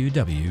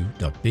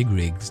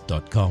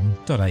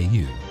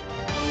www.bigrigs.com.au.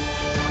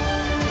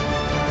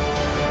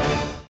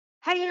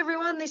 Hey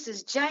everyone, this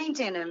is Jane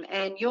Denham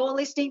and you're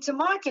listening to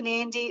Mike and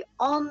Andy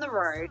on the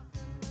road.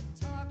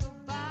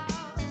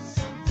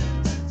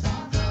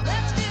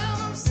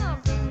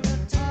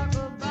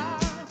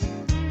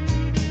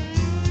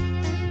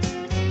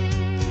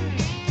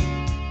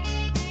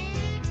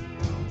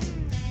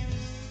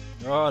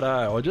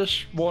 Righto, I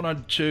just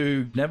wanted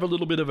to have a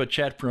little bit of a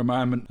chat for a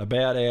moment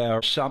about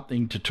our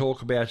Something to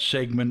Talk About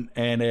segment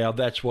and our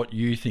That's What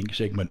You Think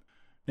segment.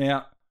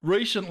 Now,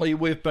 recently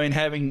we've been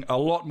having a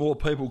lot more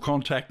people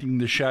contacting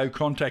the show,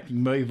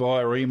 contacting me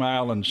via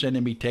email and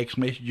sending me text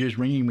messages,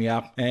 ringing me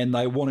up, and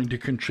they wanting to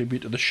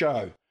contribute to the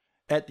show.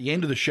 At the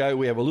end of the show,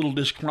 we have a little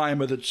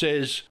disclaimer that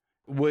says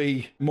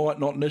we might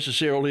not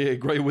necessarily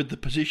agree with the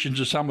positions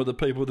of some of the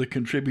people that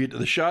contribute to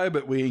the show,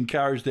 but we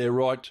encourage their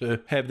right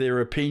to have their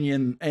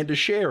opinion and to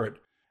share it.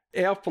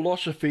 Our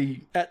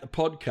philosophy at the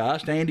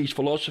podcast, Andy's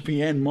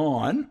philosophy and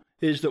mine,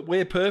 is that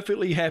we're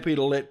perfectly happy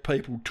to let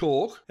people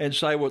talk and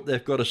say what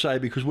they've got to say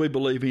because we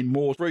believe in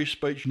more free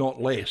speech,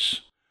 not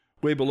less.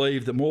 We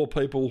believe that more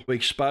people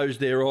expose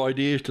their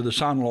ideas to the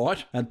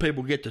sunlight and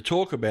people get to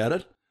talk about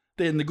it,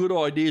 then the good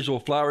ideas will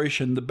flourish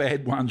and the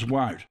bad ones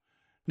won't.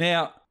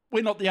 Now,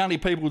 we're not the only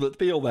people that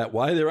feel that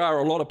way. There are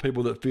a lot of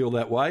people that feel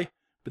that way,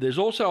 but there's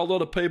also a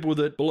lot of people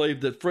that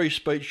believe that free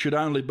speech should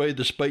only be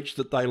the speech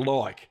that they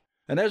like.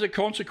 And as a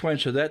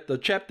consequence of that, the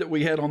chap that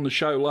we had on the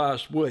show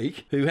last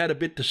week, who had a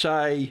bit to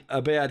say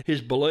about his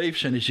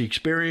beliefs and his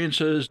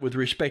experiences with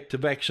respect to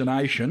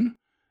vaccination,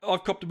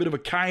 I've copped a bit of a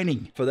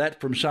caning for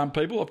that from some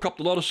people. I've copped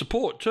a lot of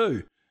support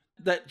too.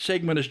 That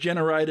segment has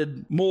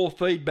generated more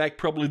feedback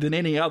probably than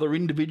any other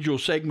individual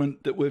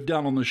segment that we've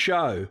done on the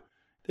show.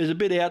 There's a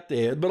bit out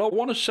there, but I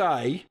want to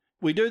say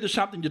we do the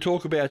Something to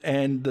Talk About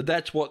and the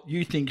That's What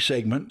You Think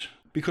segment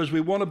because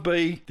we want to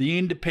be the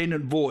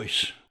independent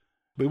voice.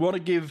 We want to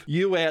give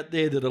you out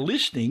there that are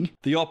listening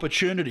the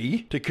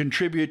opportunity to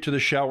contribute to the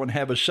show and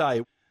have a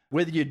say.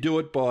 Whether you do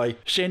it by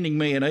sending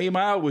me an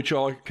email, which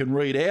I can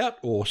read out,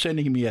 or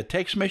sending me a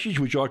text message,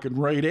 which I can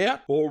read out,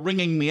 or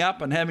ringing me up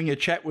and having a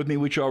chat with me,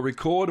 which I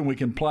record and we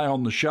can play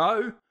on the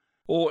show,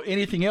 or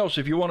anything else.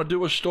 If you want to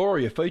do a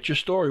story, a feature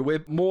story,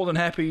 we're more than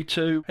happy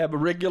to have a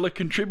regular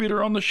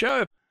contributor on the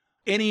show.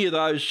 Any of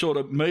those sort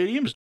of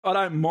mediums, I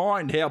don't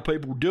mind how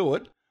people do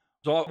it.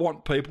 I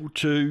want people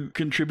to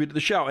contribute to the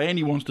show.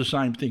 Andy wants the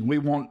same thing. We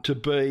want to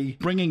be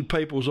bringing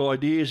people's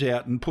ideas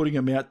out and putting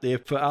them out there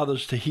for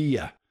others to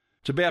hear.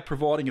 It's about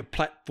providing a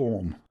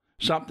platform,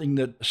 something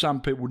that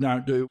some people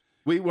don't do.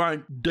 We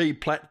won't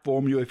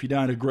de-platform you if you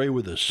don't agree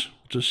with us.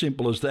 It's as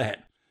simple as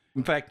that.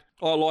 In fact,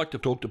 I like to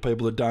talk to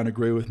people that don't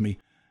agree with me.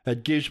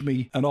 It gives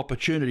me an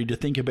opportunity to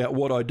think about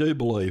what I do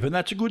believe, and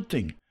that's a good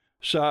thing.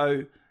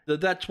 So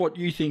That's What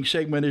You Think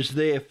segment is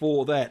there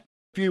for that.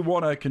 If you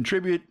want to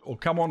contribute or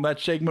come on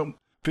that segment,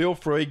 feel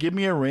free, give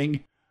me a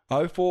ring.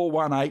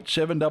 0418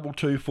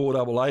 722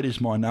 488 is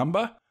my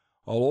number.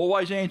 I'll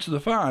always answer the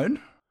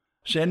phone.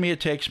 Send me a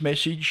text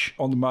message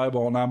on the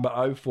mobile number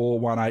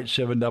 0418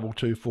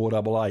 722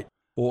 488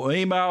 or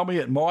email me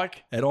at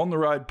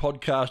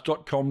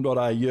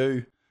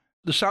mike@ontheroadpodcast.com.au.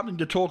 The Something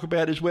to Talk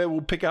About is where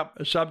we'll pick up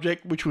a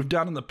subject which we've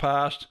done in the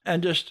past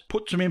and just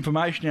put some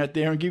information out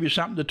there and give you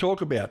something to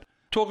talk about.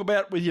 Talk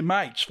about it with your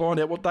mates, find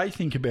out what they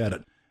think about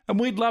it. And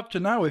we'd love to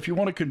know if you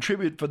want to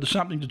contribute for the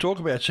Something to Talk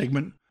About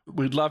segment.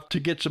 We'd love to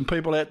get some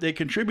people out there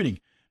contributing.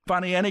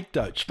 Funny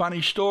anecdotes,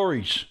 funny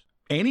stories,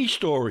 any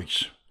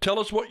stories. Tell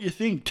us what you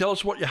think. Tell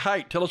us what you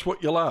hate. Tell us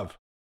what you love.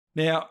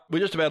 Now, we're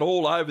just about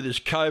all over this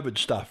COVID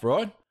stuff,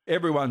 right?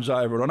 Everyone's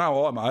over it. I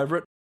know I'm over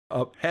it.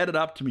 I've had it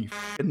up to me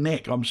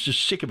neck. I'm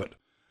just sick of it.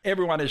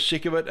 Everyone is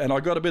sick of it, and I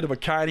got a bit of a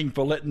caning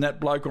for letting that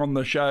bloke on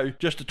the show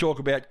just to talk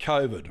about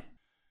COVID.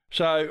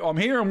 So I'm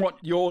hearing what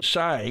you're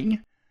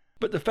saying,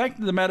 but the fact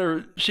of the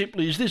matter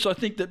simply is this. I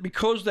think that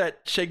because that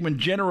segment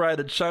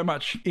generated so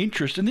much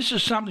interest, and this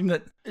is something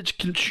that it's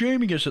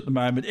consuming us at the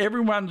moment,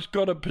 everyone's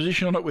got a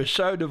position on it. We're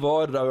so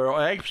divided over it.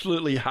 I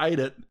absolutely hate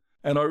it,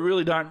 and I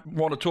really don't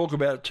want to talk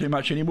about it too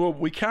much anymore.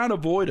 We can't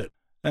avoid it.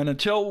 And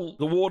until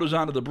the water's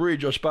under the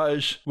bridge, I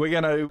suppose we're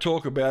going to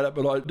talk about it,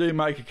 but I do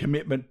make a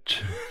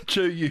commitment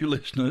to you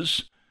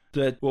listeners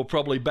that we'll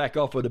probably back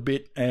off it a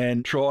bit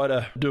and try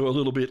to do a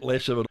little bit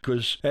less of it,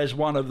 because as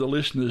one of the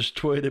listeners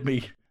tweeted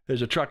me,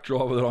 there's a truck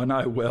driver that I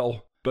know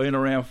well, been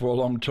around for a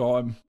long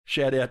time.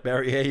 Shout out,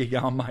 Barry. How you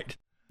going, mate?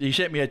 He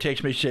sent me a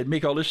text message, said,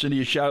 Mick, I listen to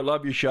your show,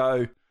 love your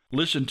show,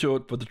 listen to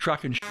it for the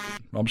trucking shit.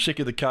 I'm sick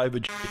of the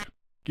COVID shit.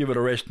 Give it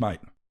a rest,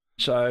 mate.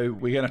 So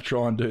we're going to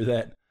try and do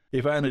that,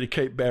 if only to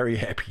keep Barry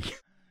happy.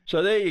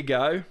 So there you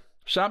go.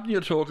 Something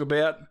to talk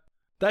about.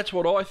 That's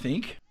what I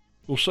think.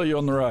 We'll see you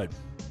on the road.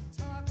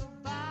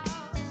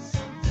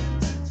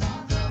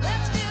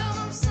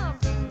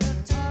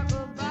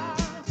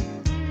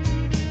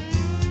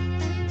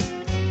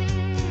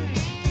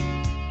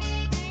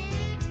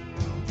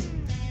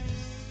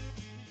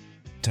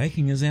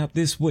 Taking us out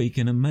this week,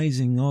 an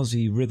amazing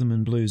Aussie rhythm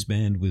and blues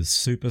band with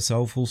super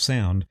soulful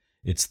sound.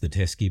 It's the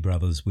Teskey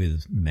Brothers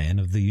with Man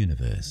of the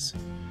Universe.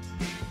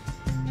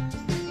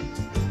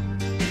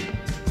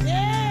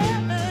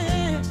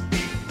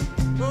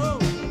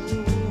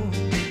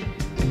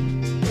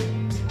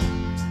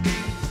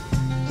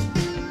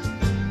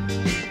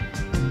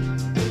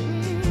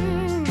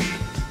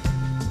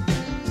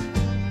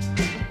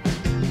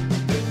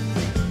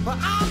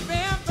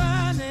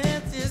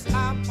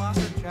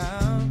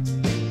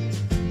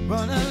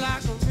 Running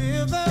like a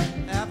river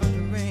after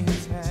the rain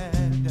has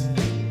had.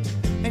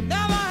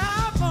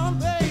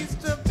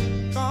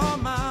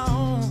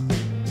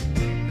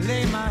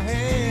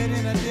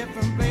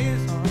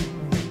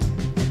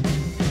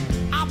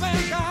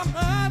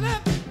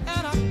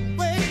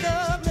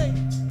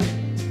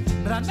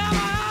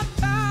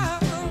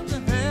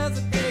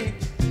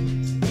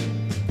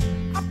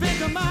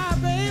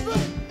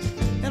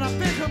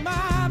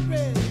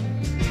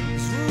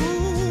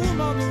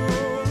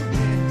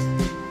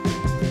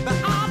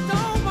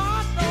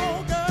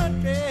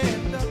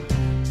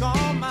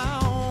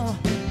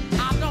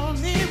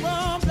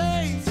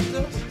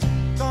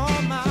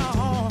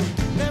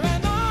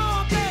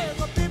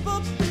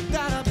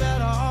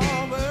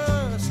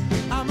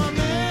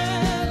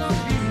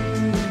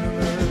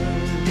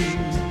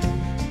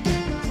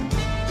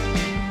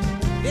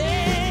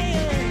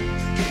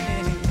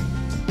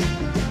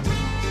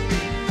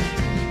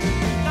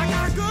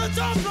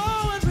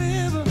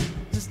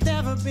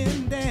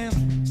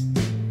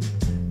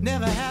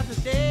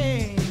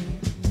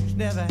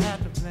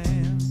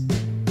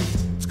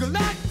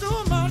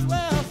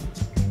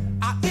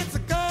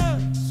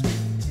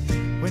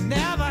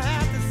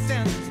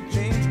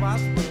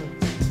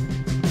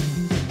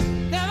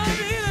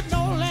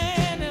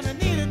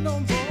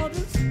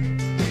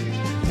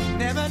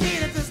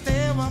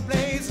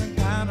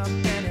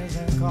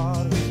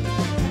 quarters.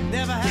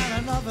 Never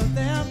had enough of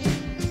them.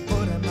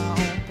 Put in my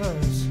own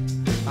purse.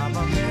 I'm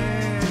a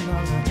man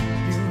of the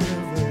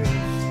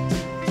universe.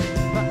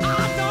 But I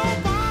don't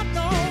want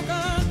no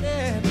gun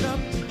head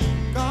up.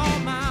 Call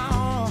my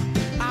own.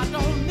 I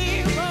don't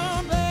need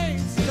one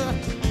place to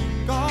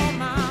call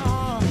my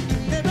own.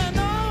 There been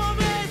no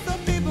race of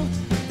people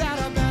that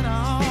are better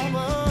or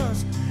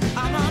worse.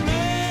 I'm a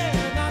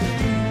man of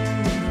the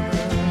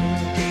universe.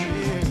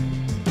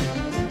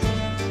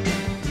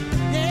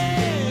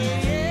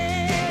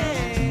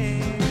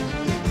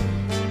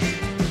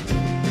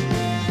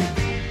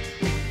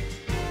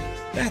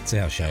 That's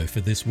our show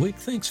for this week.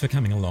 Thanks for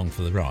coming along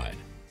for the ride.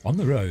 On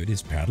the Road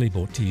is proudly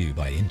brought to you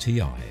by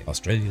NTI,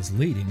 Australia's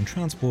leading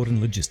transport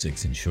and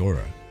logistics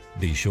insurer.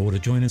 Be sure to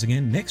join us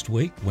again next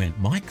week when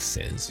Mike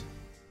says...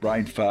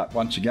 Brain fart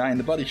once again.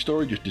 The bloody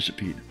story just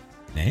disappeared.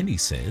 Andy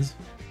says...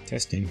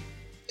 Testing.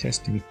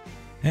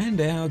 And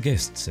our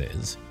guest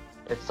says...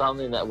 It's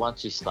something that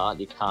once you start,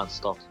 you can't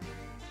stop.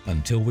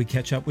 Until we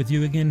catch up with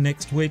you again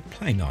next week,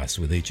 play nice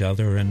with each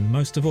other and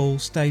most of all,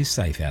 stay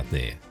safe out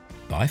there.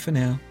 Bye for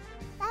now.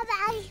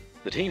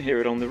 The team here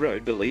at On the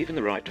Road believe in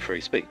the right to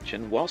free speech,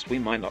 and whilst we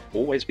might not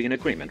always be in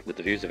agreement with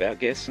the views of our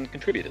guests and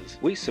contributors,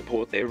 we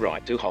support their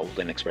right to hold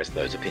and express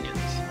those opinions.